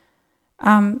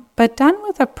 But done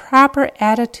with a proper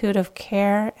attitude of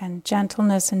care and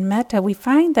gentleness and metta, we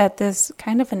find that this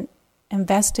kind of an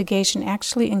investigation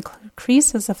actually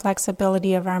increases the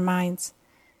flexibility of our minds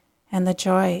and the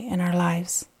joy in our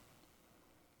lives.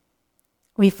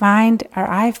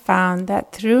 I've found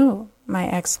that through my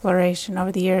exploration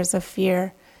over the years of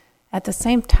fear, at the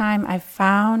same time I've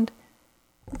found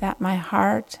that my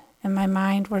heart and my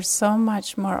mind were so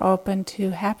much more open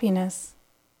to happiness.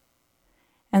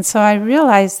 And so I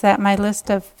realized that my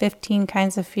list of 15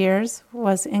 kinds of fears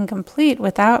was incomplete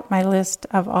without my list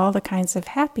of all the kinds of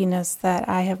happiness that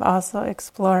I have also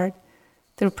explored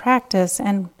through practice.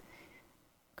 And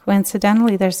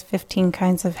coincidentally, there's 15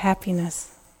 kinds of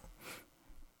happiness.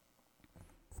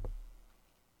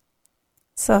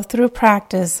 So through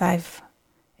practice, I've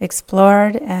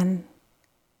explored and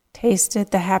tasted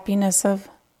the happiness of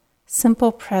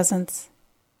simple presence,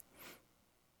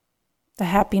 the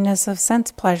happiness of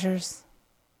sense pleasures,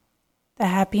 the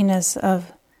happiness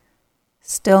of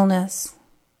stillness,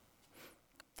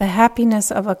 the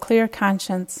happiness of a clear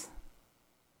conscience,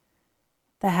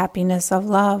 the happiness of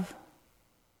love,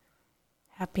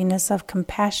 happiness of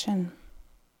compassion,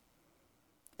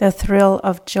 the thrill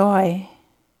of joy,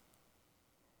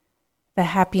 the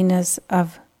happiness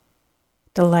of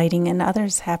delighting in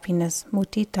others' happiness,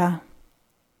 mudita,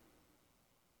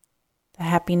 the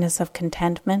happiness of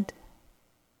contentment,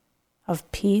 of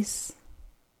peace,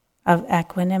 of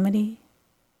equanimity,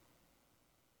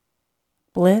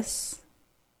 bliss,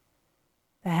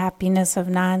 the happiness of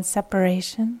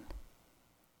non-separation,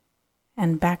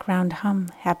 and background hum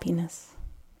happiness.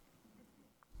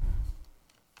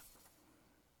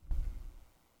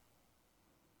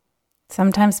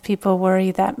 Sometimes people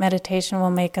worry that meditation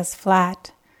will make us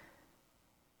flat.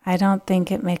 I don't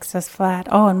think it makes us flat.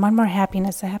 Oh, and one more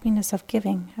happiness, the happiness of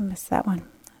giving. I missed that one.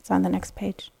 It's on the next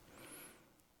page.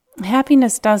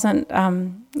 Happiness doesn't,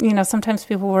 sometimes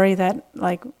people worry that,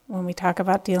 like, when we talk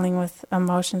about dealing with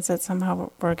emotions, that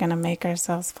somehow we're going to make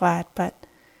ourselves flat. But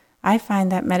I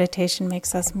find that meditation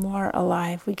makes us more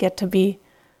alive. We get to be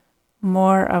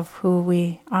more of who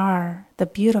we are, the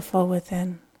beautiful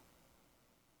within.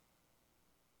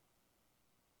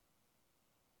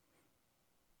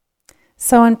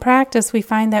 So in practice, we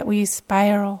find that we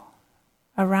spiral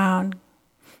around,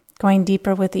 going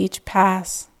deeper with each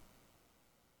pass.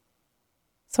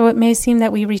 So it may seem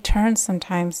that we return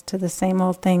sometimes to the same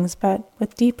old things, but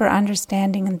with deeper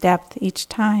understanding and depth each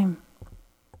time.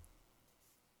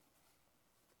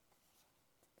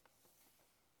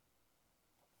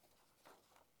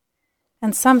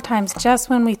 And sometimes, just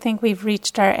when we think we've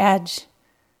reached our edge,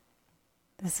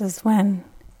 this is when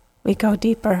we go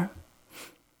deeper.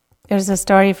 There's a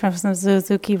story from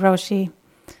Suzuki Roshi.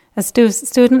 A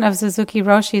student of Suzuki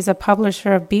Roshi, a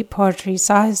publisher of beat poetry,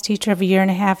 saw his teacher of a year and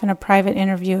a half in a private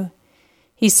interview.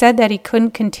 He said that he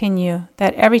couldn't continue,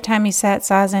 that every time he sat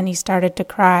zazen, he started to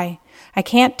cry. I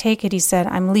can't take it, he said.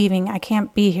 I'm leaving. I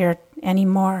can't be here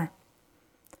anymore.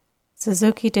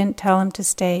 Suzuki didn't tell him to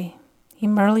stay. He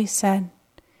merely said,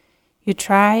 you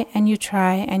try and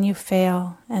you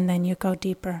fail, and then you go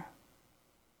deeper.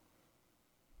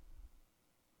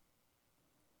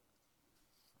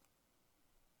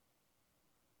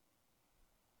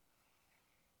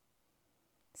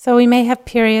 So we may have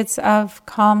periods of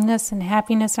calmness and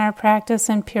happiness in our practice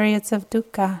and periods of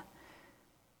dukkha.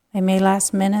 They may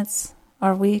last minutes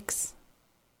or weeks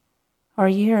or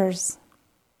years.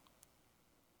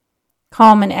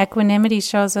 Calm and equanimity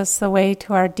shows us the way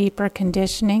to our deeper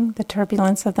conditioning, the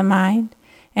turbulence of the mind,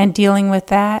 and dealing with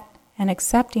that and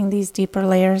accepting these deeper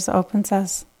layers opens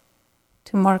us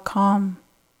to more calm.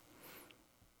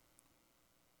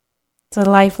 It's a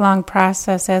lifelong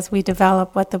process as we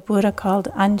develop what the Buddha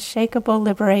called unshakable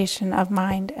liberation of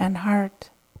mind and heart.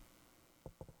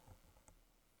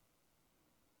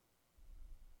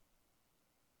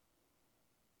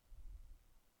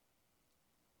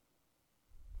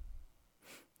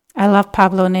 I love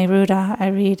Pablo Neruda.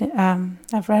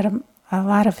 I've read a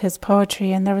lot of his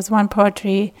poetry, and there was one poem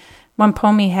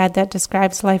he had that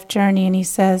describes life journey, and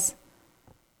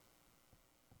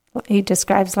he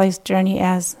describes life's journey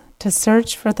as to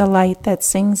search for the light that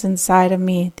sings inside of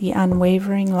me, the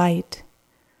unwavering light.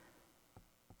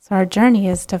 So our journey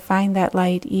is to find that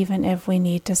light even if we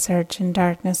need to search in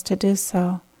darkness to do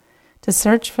so. To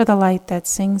search for the light that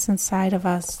sings inside of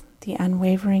us, the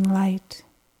unwavering light.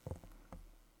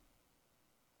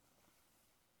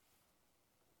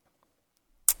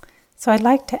 So I'd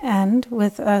like to end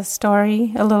with a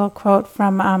story, a little quote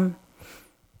from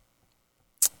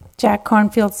Jack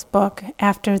Kornfield's book,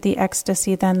 After the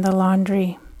Ecstasy, Then the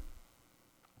Laundry.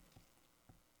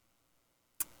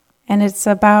 And it's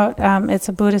about, it's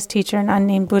a Buddhist teacher, an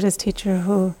unnamed Buddhist teacher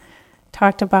who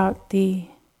talked about the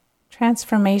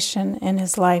transformation in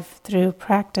his life through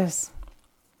practice.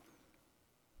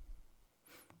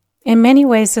 In many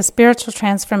ways, the spiritual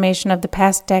transformation of the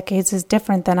past decades is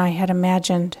different than I had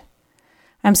imagined.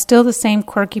 I'm still the same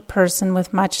quirky person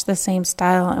with much the same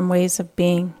style and ways of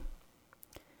being.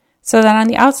 So that on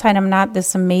the outside, I'm not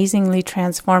this amazingly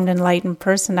transformed, enlightened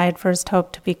person I had first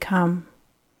hoped to become.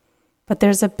 But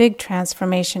there's a big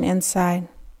transformation inside.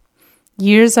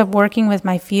 Years of working with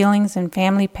my feelings and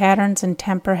family patterns and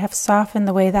temper have softened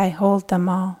the way that I hold them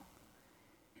all.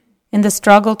 In the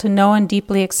struggle to know and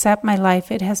deeply accept my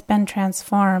life, it has been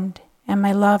transformed, and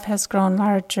my love has grown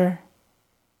larger.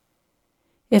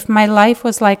 If my life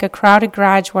was like a crowded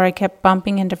garage where I kept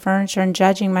bumping into furniture and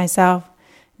judging myself,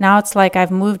 now it's like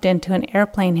I've moved into an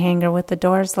airplane hangar with the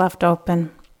doors left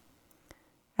open.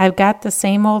 I've got the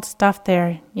same old stuff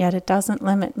there, yet it doesn't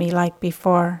limit me like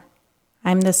before.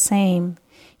 I'm the same,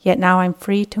 yet now I'm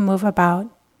free to move about,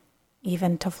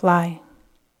 even to fly.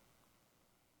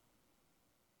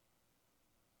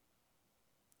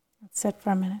 Let's sit for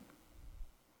a minute.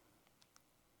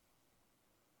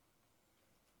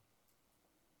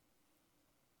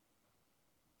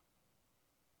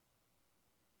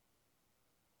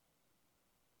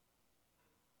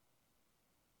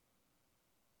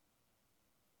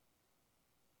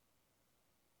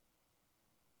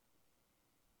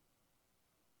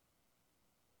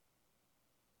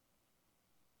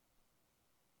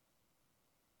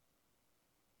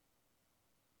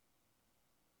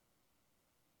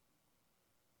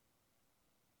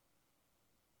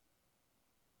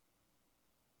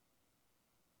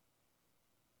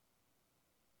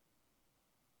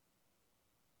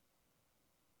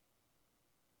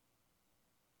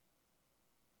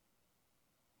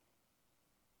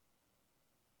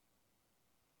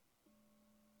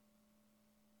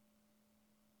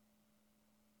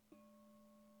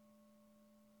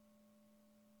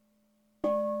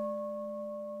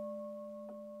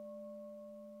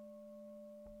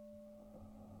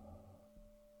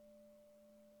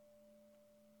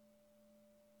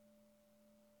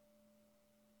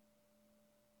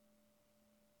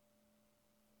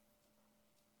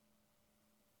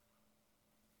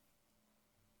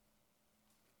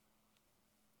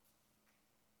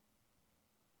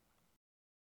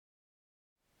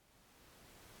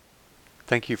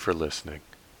 Thank you for listening.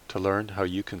 To learn how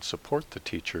you can support the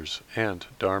teachers and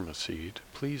Dharma Seed,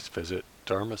 please visit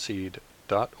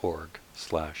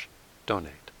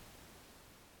dharmaseed.org/donate.